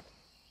tomorrow.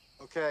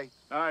 Okay.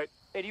 All right.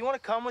 Hey, do you want to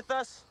come with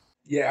us?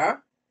 Yeah?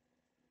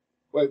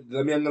 Wait, does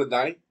that mean I'm gonna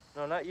die?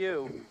 No, not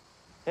you.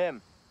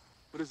 Him.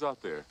 What is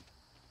out there?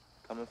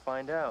 Come and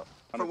find out.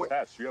 For what?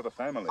 That's you have a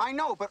family. I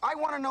know, but I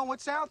want to know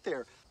what's out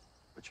there.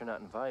 But you're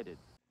not invited.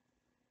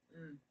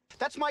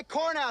 That's my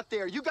corn out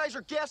there. You guys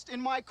are guests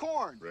in my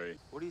corn. Ray.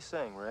 What are you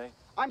saying, Ray?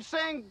 I'm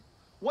saying,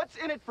 what's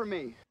in it for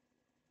me?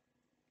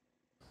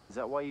 Is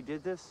that why you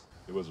did this?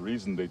 There was a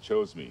reason they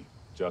chose me,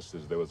 just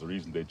as there was a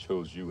reason they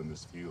chose you in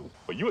this field.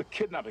 But you were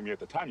kidnapping me at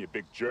the time, you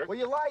big jerk. Well,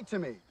 you lied to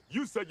me.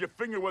 You said your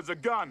finger was a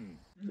gun.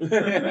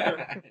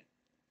 There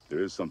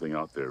is something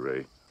out there,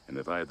 Ray. And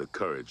if I had the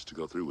courage to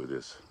go through with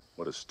this,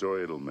 what a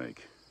story it'll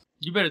make.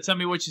 You better tell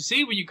me what you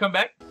see when you come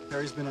back.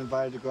 Harry's been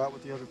invited to go out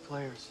with the other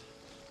players.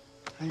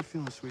 How you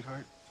feeling,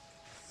 sweetheart?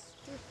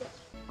 Stupid.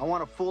 I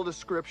want a full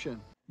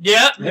description.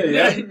 Yeah.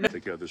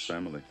 Take care of this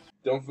family.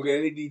 Don't forget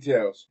any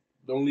details.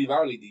 Don't leave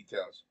out any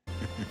details.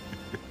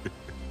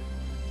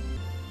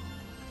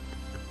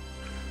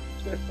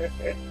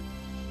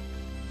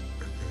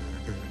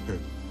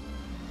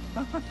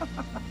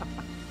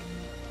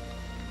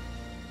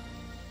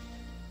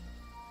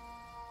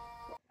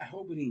 I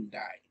hope he didn't die.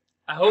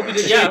 I hope he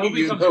did. Yeah, I hope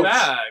he comes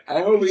back.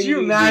 I hope Could he you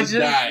didn't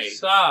imagine? die.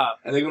 Stop.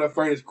 And they're gonna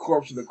find his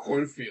corpse in the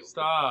cornfield.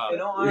 Stop. In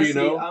all honesty, You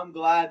know? I'm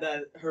glad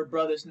that her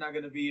brother's not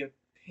gonna be a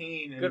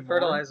pain anymore. Good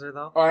fertilizer,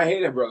 though. Oh, I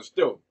hate that brother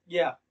still.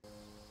 Yeah.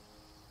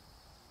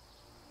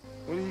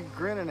 What are you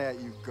grinning at,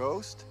 you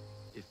ghost?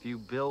 If you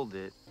build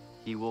it,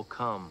 he will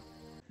come.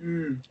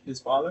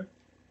 His father?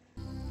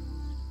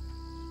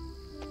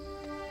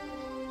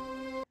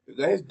 Is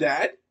that his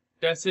dad?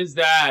 That's his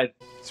dad.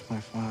 It's my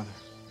father.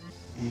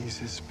 Ease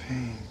his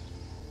pain.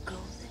 Go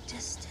the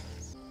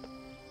distance.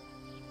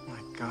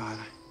 My God.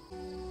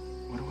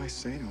 What do I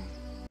say to him?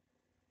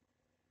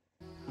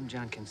 I'm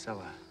John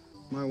Kinsella.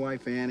 My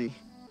wife, Annie.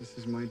 This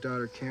is my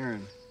daughter,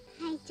 Karen.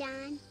 Hi,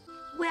 John.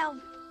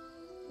 Well,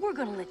 we're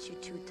gonna let you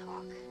two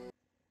talk.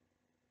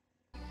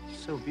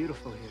 It's so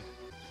beautiful here.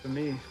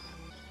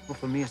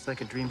 For me, it's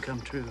like a dream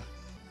come true.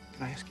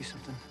 Can I ask you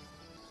something?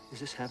 Is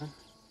this heaven?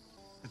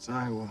 It's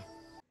Iowa.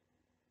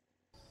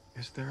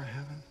 Is there a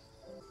heaven?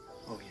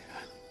 Oh,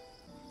 yeah.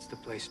 It's the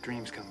place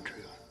dreams come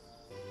true.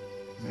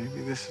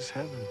 Maybe this is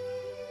heaven.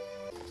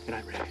 Good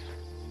night, Ray.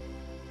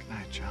 Good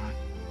night, John.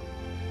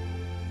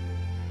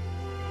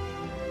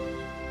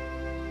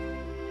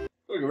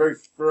 Like a very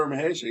firm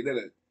handshake,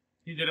 didn't it?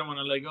 He didn't want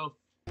to let go.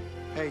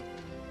 Hey,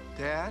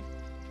 Dad?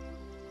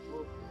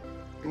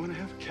 You want to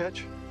have a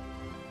catch?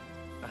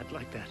 I'd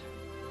like that.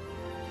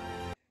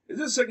 Is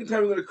this the second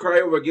time you're gonna cry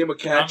over a game of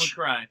catch? I'm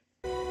gonna cry.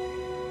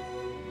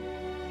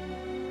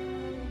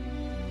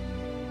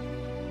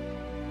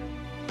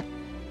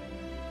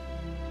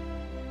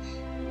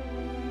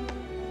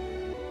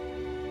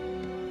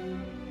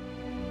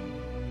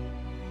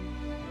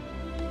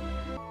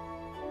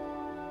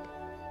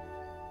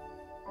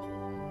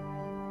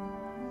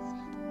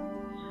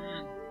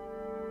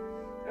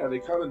 Yeah, they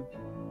coming.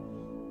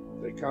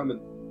 They coming.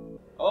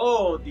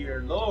 Oh,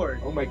 dear Lord.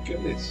 Oh my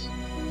goodness.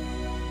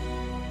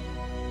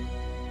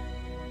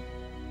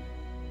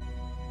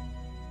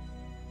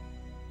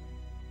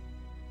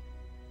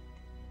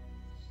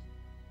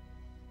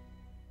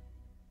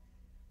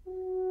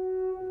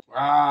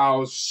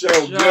 Wow, so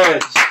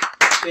good.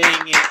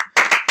 Dang it.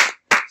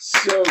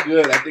 So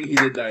good. I think he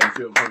did die in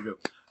film.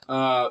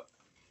 God,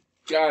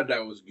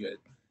 that was good.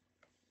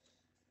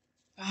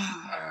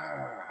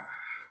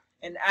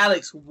 And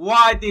Alex,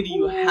 why did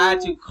you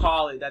have to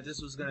call it that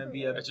this was gonna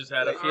be a I just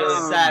had a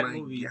sad my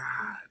movie? God.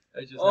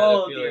 I just had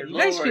Oh, a dear feeling. You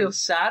guys Lord. feel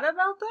sad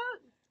about that?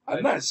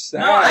 I'm not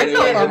sad. No, I It feel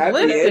was a happy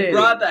uplifted. It ending.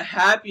 brought the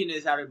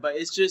happiness out of it, but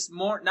it's just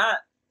more not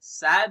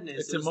sadness.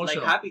 It's it was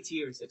emotional. like happy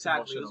tears. It's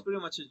Exactly. It was emotional. pretty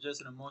much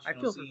just an emotional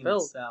I feel scene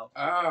fulfilled. itself.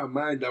 Ah,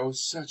 man, that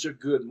was such a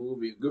good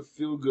movie. A good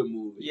feel-good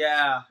movie.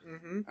 Yeah.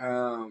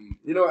 Mm-hmm.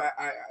 You know,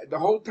 I the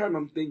whole time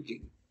I'm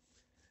thinking,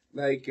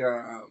 like,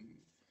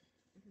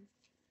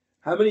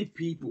 how many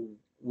people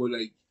would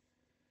like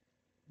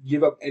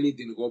give up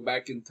anything to go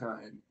back in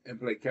time and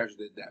play catch with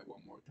their dad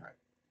one more time?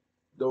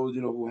 Those,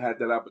 you know, who had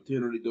that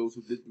opportunity, those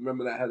who did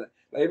remember that had that.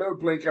 Like, I remember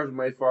playing catch with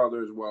my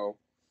father as well.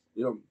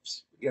 You know,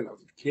 again, I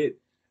was a kid.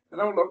 And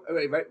I don't know,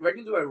 if I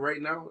can do that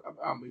right now,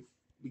 it'll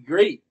be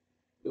great.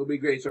 It'll be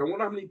great. So I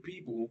wonder how many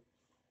people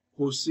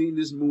who've seen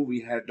this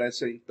movie had that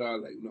same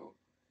thought, like, no,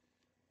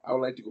 I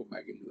would like to go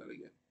back and do that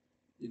again.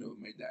 You know, with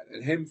my dad.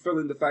 And him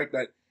feeling the fact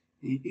that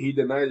he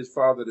denied his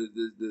father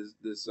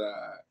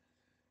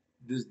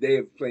this day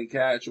of playing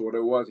catch or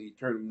whatever it was, he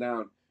turned him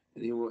down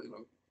and he won't, you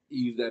know,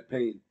 ease that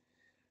pain.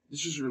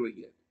 This was really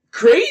good.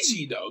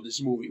 Crazy though,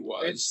 this movie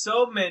was. It's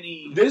so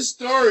many. This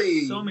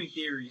story. So many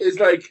theories. It's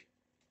like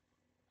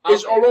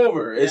it's all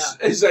over. It's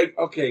Yeah. it's like,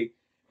 okay,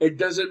 it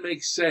doesn't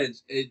make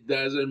sense. It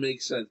doesn't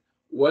make sense.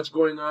 What's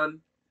going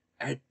on?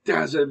 It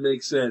doesn't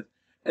make sense.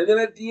 And then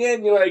at the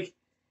end, you're like,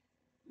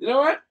 you know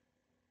what?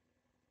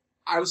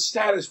 I'm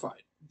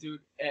satisfied.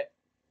 Dude, I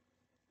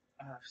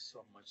have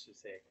so much to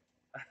say.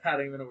 I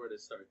don't even know where to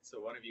start.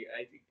 So one of you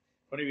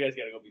guys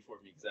gotta go before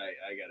me because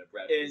I gotta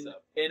wrap this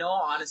up. In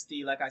all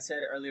honesty, like I said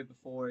earlier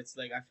before, it's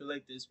like I feel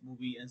like this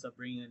movie ends up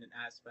bringing in an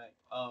aspect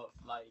of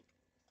like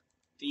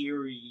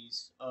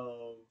theories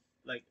of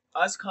Like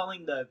us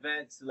calling the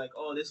events like,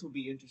 oh, this would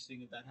be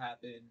interesting if that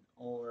happened,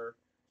 or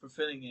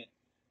fulfilling it.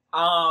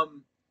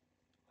 I'm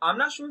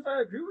not sure if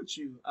I agree with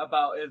you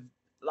about if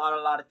a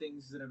lot of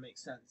things didn't make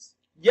sense.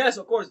 Yes,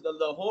 of course,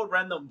 the whole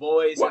random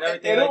voice and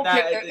everything like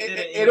that.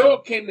 It all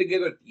came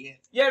together at the end.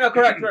 Yeah, no,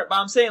 correct. But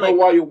I'm saying, but like,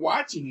 while you're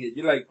watching it,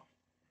 you're like,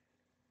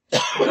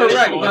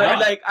 correct. But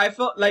like, I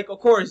felt like, of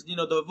course,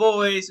 the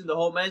voice and the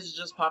whole message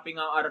just popping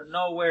out of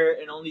nowhere,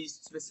 and only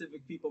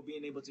specific people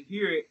being able to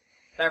hear it.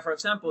 Like, for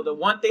example, the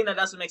one thing that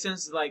doesn't make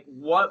sense is like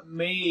what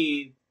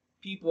made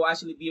people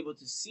actually be able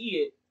to see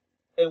it,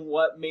 and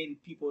what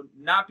made people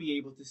not be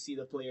able to see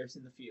the players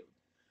in the field.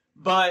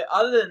 But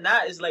other than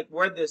that, is like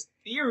where this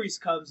theories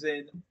comes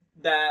in,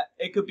 that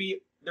it could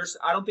be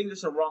I don't think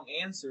there's a wrong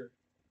answer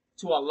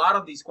to a lot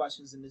of these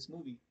questions in this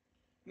movie.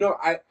 No,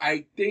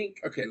 I think,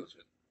 okay,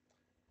 listen.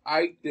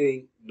 I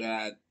think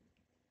that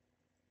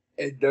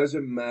it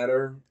doesn't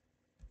matter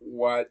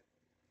what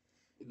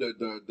the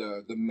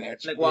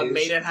magic like what is.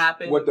 made it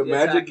happen. What the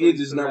magic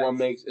is not correct. what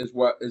makes is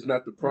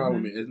not the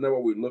problem. It's not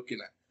what we're looking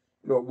at.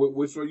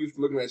 We're so used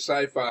to looking at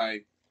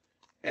sci-fi,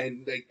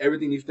 and like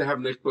everything needs to have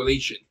an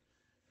explanation.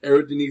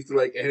 Everything needs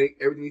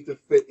to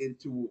fit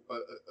into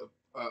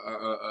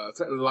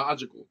something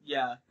logical.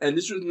 Yeah. And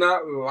this was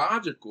not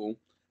logical.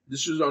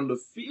 This was on the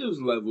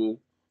feels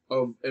level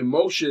of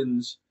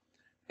emotions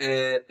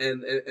and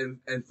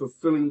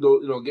fulfilling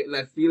those, getting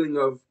that feeling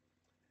of,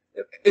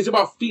 it's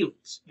about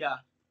feelings. Yeah.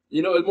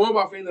 It's more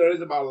about feelings than it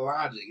is about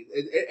logic.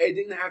 It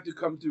didn't have to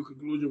come to a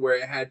conclusion where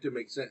it had to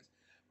make sense,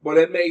 but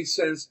it made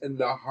sense in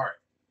the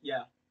heart.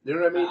 Yeah. You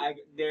know what I mean?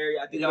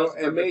 I think that was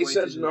it made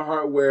sense in the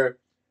heart where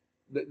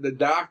the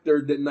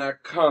doctor did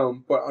not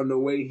come, but on the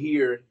way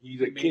here, he's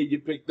a kid you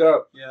picked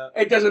up. Yeah.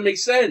 It doesn't make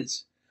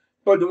sense.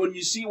 But when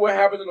you see what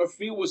happened in the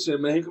field with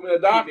him, and him coming to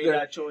the doctor, he made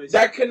that choice.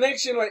 That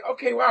connection, like,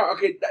 okay, wow,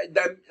 okay,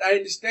 that I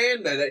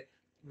understand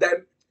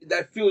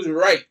that feels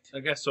right. I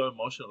got so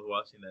emotional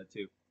watching that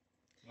too,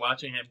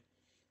 watching him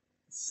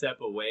step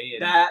away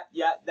and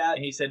and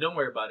he said, "Don't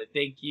worry about it.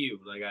 Thank you.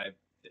 Like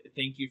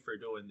thank you for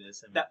doing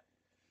this." And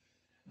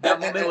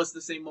that moment was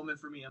the same moment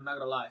for me. I'm not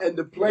gonna lie. And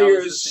the That was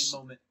players the same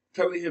moment.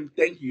 telling him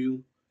thank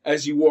you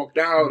as he walked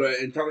out,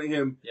 and telling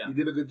him you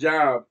did a good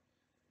job,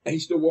 and he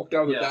still walked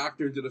out with the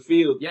doctor into the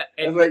field. Yeah,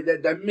 and like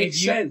that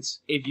makes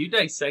sense. If you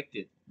dissect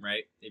it,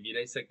 right? If you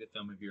dissect the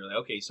film, if you're like,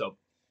 okay, so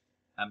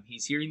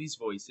he's hearing these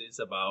voices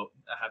about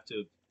I have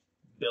to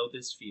build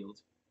this field,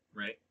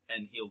 right?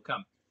 And he'll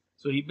come.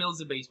 So he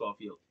builds a baseball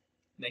field.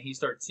 Then he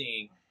starts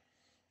seeing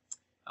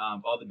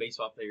all the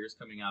baseball players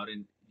coming out,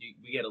 and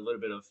we get a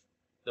little bit of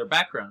their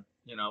background.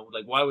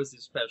 Like why was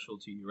this special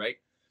to you, right?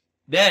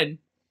 Then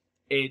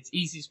it's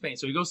easy Spain.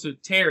 So he goes to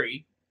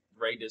Terry,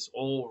 right? This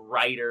old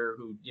writer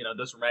who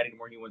doesn't write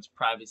anymore. He wants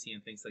privacy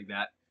and things like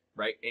that,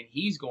 right? And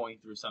he's going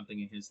through something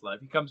in his life.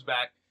 He comes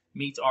back,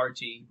 meets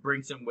Archie,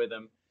 brings him with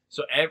him.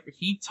 So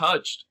he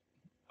touched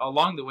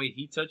along the way.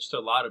 He touched a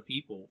lot of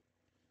people,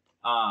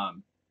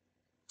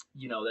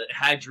 that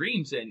had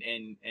dreams and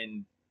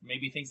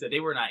maybe things that they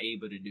were not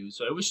able to do.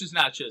 So it was just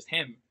not just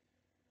him.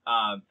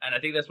 And I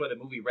think that's why the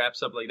movie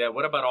wraps up like that.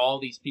 What about all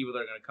these people that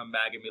are going to come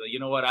back and be like, you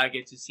know what, I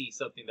get to see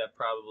something that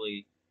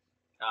probably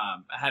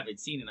I haven't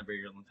seen in a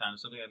very long time,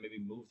 something that maybe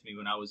moved me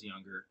when I was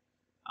younger.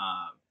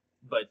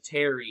 But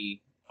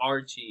Terry,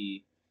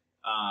 Archie,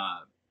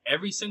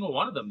 every single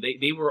one of them,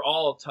 they were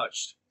all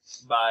touched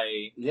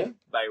by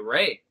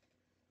Ray.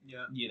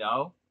 Yeah.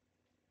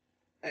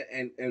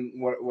 And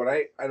what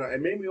I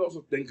it made me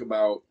also think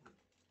about,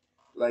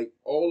 like,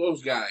 all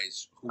those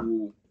guys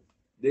who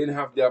didn't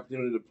have the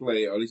opportunity to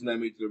play, or at least not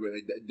make it to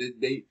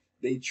the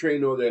they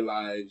train all their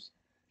lives,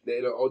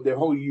 their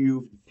whole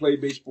youth, play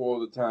baseball all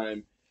the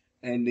time,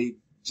 and they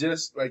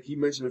just, like he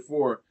mentioned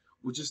before,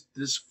 were just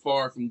this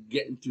far from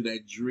getting to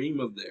that dream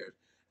of theirs.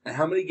 And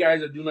how many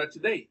guys are doing that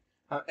today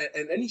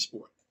in any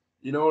sport?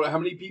 How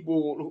many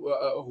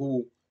people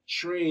who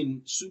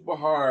train super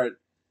hard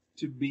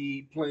to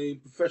be playing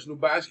professional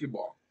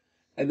basketball,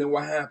 and then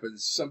what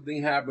happens?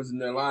 Something happens in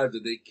their lives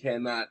that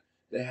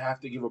they have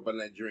to give up on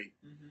that dream.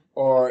 Mm-hmm.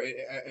 Or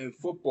in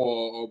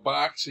football or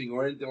boxing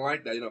or anything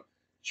like that.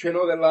 Train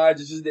all their lives.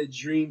 This is their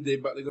dream. They're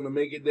going to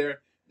make it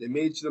there. They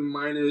made it to the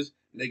minors.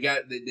 They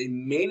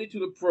made it to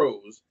the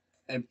pros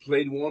and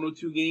played 1 or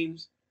 2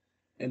 games,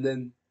 and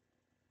then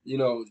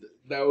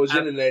that was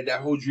it, and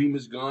that whole dream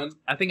is gone.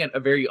 I think a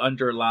very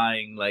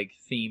underlying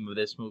theme of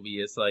this movie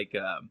is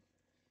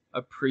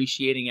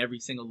appreciating every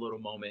single little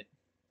moment,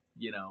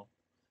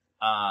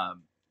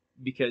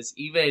 because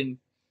even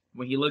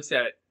when he looks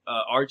at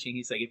Archie,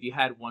 he's like, if you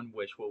had one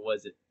wish, what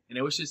was it? And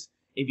it was just,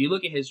 if you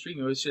look at his dream,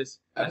 it was just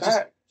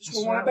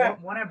one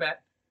at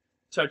bat,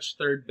 touch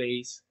third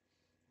base,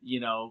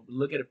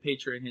 look at a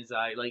picture in his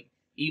eye,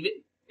 even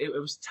it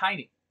was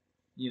tiny,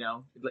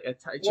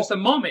 just a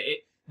moment.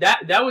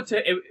 That would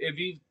take,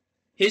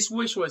 his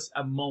wish was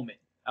a moment.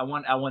 I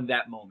want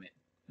that moment.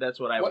 That's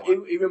what I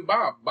want. Even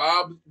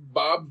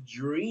Bob's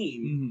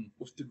dream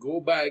was to go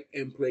back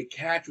and play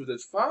catch with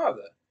his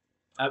father.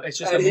 It's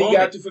just and a he moment.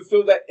 got to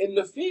fulfill that in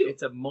the field.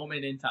 It's a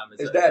moment in time.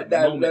 It's a moment.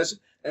 that's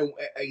and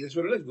that's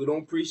what it is. We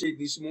don't appreciate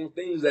these small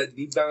things that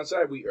deep down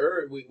inside we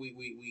want.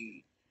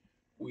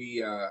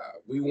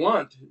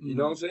 You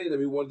know what I'm saying? That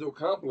we want to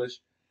accomplish.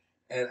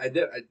 And I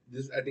think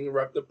it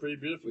wrapped up pretty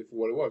beautifully for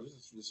what it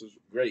was. This is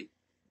great.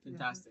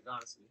 Fantastic,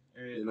 honestly.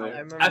 You know?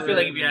 I feel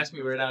like if you asked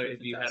me right now,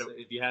 if you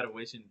had a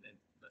wish and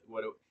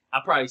what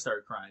I'll probably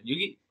start crying.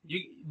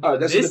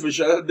 That's a different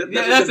show.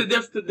 That's a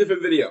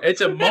different video.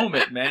 It's a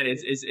moment, man.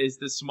 It's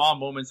the small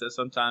moments that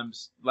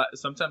sometimes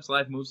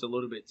life moves a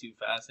little bit too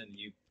fast, and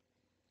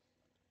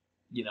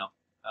you don't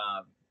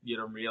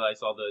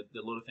realize all the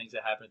little things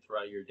that happen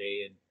throughout your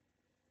day, and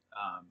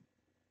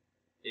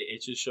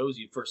it just shows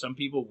you. For some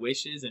people,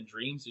 wishes and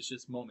dreams, it's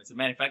just moments. And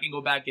man, if I can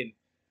go back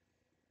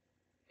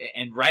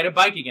and ride a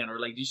bike again, or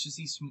like you should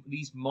see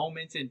these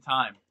moments in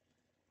time.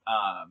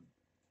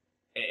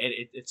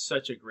 It's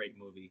such a great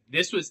movie.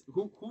 This was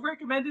who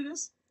recommended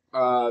this?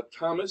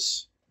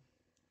 Thomas.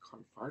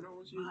 Carfano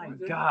was you? My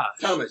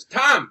gosh,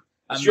 Tom.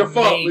 It's your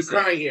fault. We're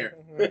crying here.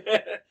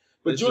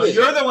 But Julien,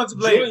 you're the one to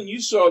blame. Julien,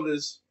 you saw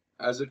this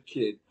as a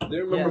kid. I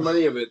didn't remember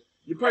many of it.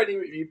 It probably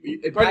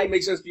didn't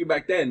make sense to you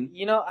back then.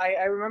 You know,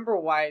 I remember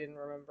why I didn't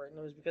remember it, and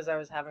it was because I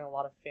was having a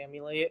lot of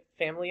family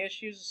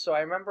issues. So I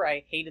remember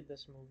I hated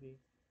this movie.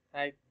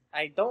 I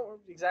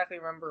don't exactly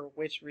remember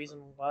which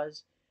reason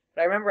was,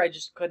 but I remember I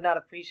just could not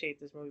appreciate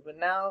this movie. But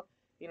now,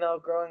 you know,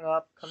 growing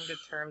up, coming to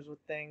terms with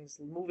things,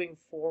 moving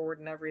forward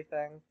and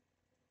everything,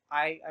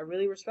 I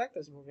really respect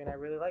this movie, and I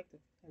really liked it.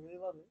 I really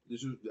love it.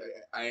 This is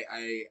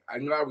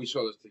I'm glad we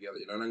saw this together,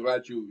 you know, and I'm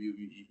glad you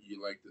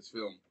liked this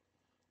film.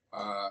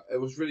 It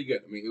was really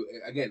good. I mean,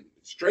 again,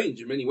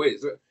 strange in many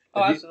ways.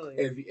 Absolutely.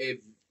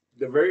 If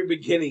the very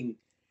beginning,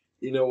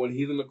 you know, when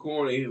he's in the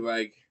corner, he's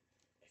like,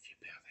 if you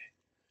build it,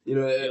 you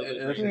know,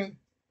 and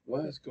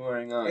what's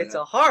going on? It's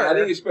a horror. I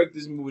didn't expect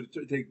this movie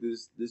to take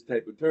this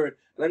type of turn,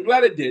 and I'm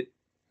glad it did.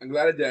 I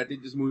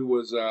think this movie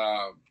was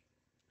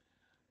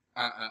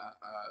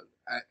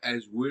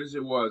as weird as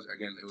it was.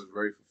 Again, it was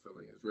very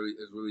fulfilling. It's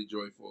really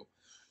joyful.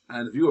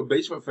 And if you're a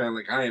baseball fan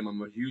like I am,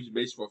 I'm a huge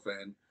baseball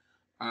fan.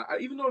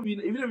 Even if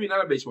you're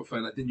not a baseball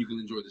fan, I think you can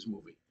enjoy this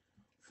movie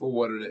for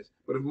what it is.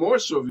 But if more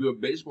so, if you're a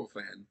baseball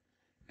fan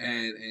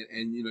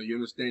and you know you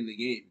understand the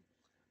game,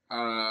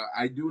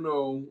 I do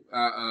know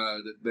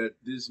that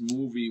this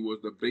movie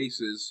was the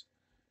basis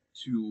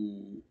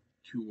to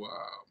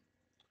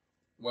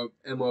what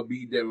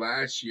MLB did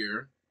last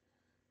year.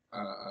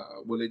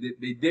 When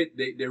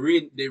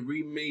they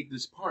remade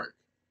this park,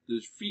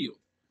 this field.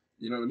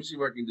 You know, let me see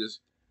if I can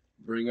just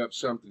bring up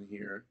something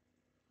here.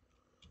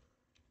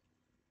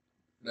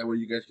 That way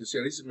you guys can see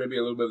at least maybe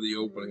a little bit of the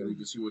opening, and you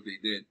can see what they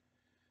did.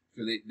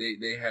 So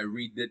they had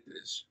redid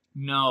this.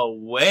 No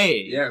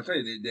way. Yeah, I'm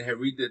telling you, they had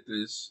redid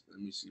this. Let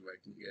me see if I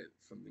can get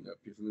something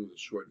up here. There was a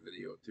short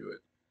video to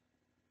it.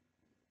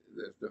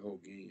 That's the whole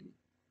game.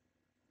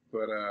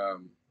 But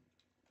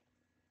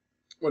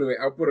anyway,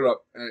 I'll put it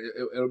up.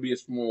 It'll be a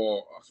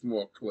small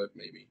clip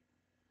maybe.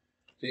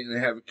 See, they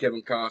have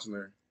Kevin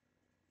Costner.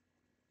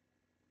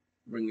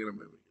 Bring it up,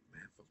 maybe.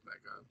 Man, flip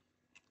back on.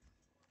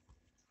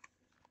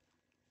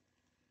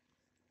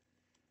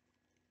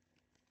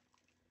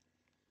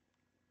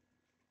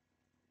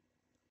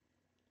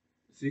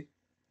 See?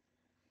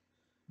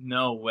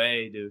 No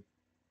way, dude.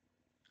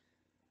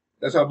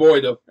 That's our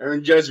boy, though.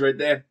 Aaron Judge right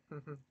there.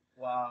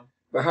 Wow.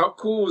 But how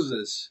cool is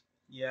this?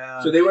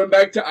 Yeah. So they went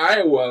back to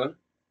Iowa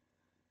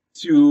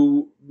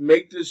to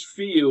make this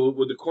field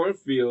with the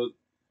cornfield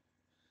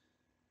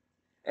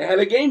and had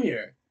a game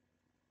here.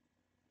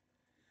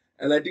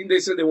 And I think they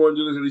said they want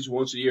to do this at least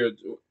once a year.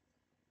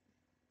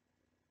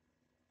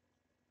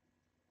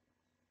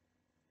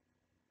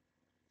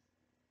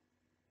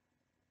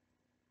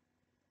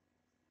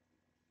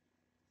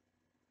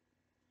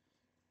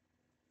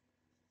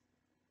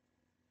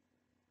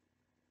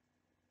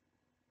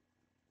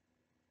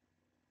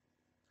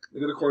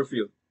 Look at the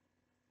cornfield.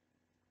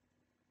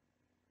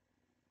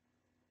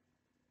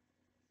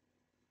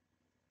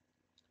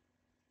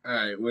 All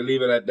right, we'll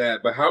leave it at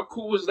that. But how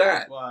cool is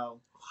that? Wow.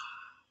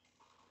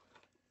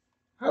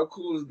 How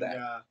cool is that?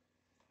 Yeah.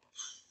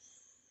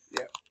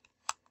 Yeah.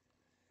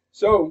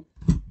 So,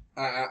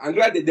 I'm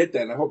glad they did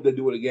that, and I hope they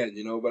do it again,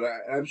 you know. But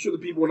I'm sure the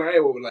people in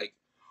Iowa were like,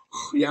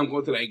 oh, yeah, I'm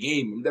going to that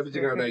game. I'm definitely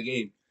checking out that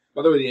game.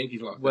 By the way, the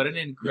Yankees lost. What an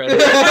incredible...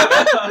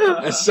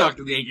 That sucked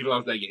that the Yankees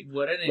lost that game.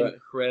 What an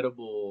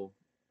incredible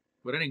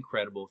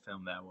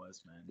film that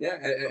was, man. Yeah,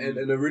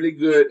 and a really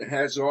good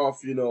hats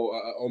off, you know,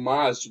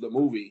 homage to the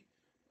movie,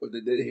 what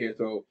they did here.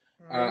 So,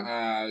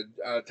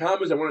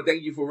 Thomas, I want to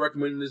thank you for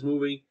recommending this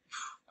movie.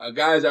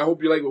 Guys, I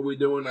hope you like what we're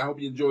doing. I hope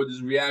you enjoyed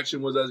this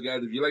reaction with us,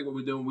 guys. If you like what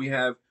we're doing, we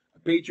have a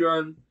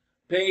Patreon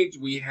page.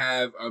 We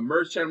have a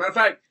merch channel. Matter of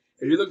fact,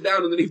 if you look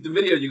down underneath the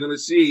video, you're going to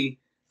see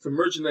some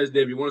merchandise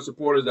there. If you want to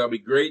support us, that'll be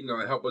great. And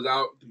that'll help us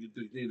out to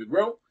continue to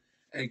grow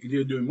and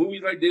continue doing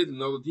movies like this and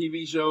other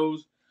TV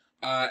shows.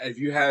 If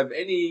you have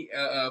any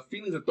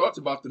feelings or thoughts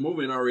about the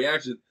movie and our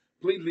reaction,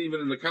 please leave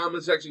it in the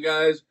comment section,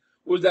 guys.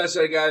 Who's that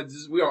say,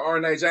 guys? We are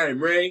R9. I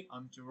am Ray.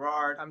 I'm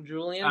Gerard. I'm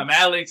Julien. I'm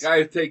Alex.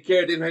 Guys, take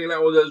care. Thanks for hanging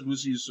out with us. We'll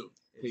see you soon.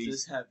 Peace.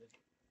 Peace. This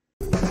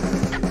heaven.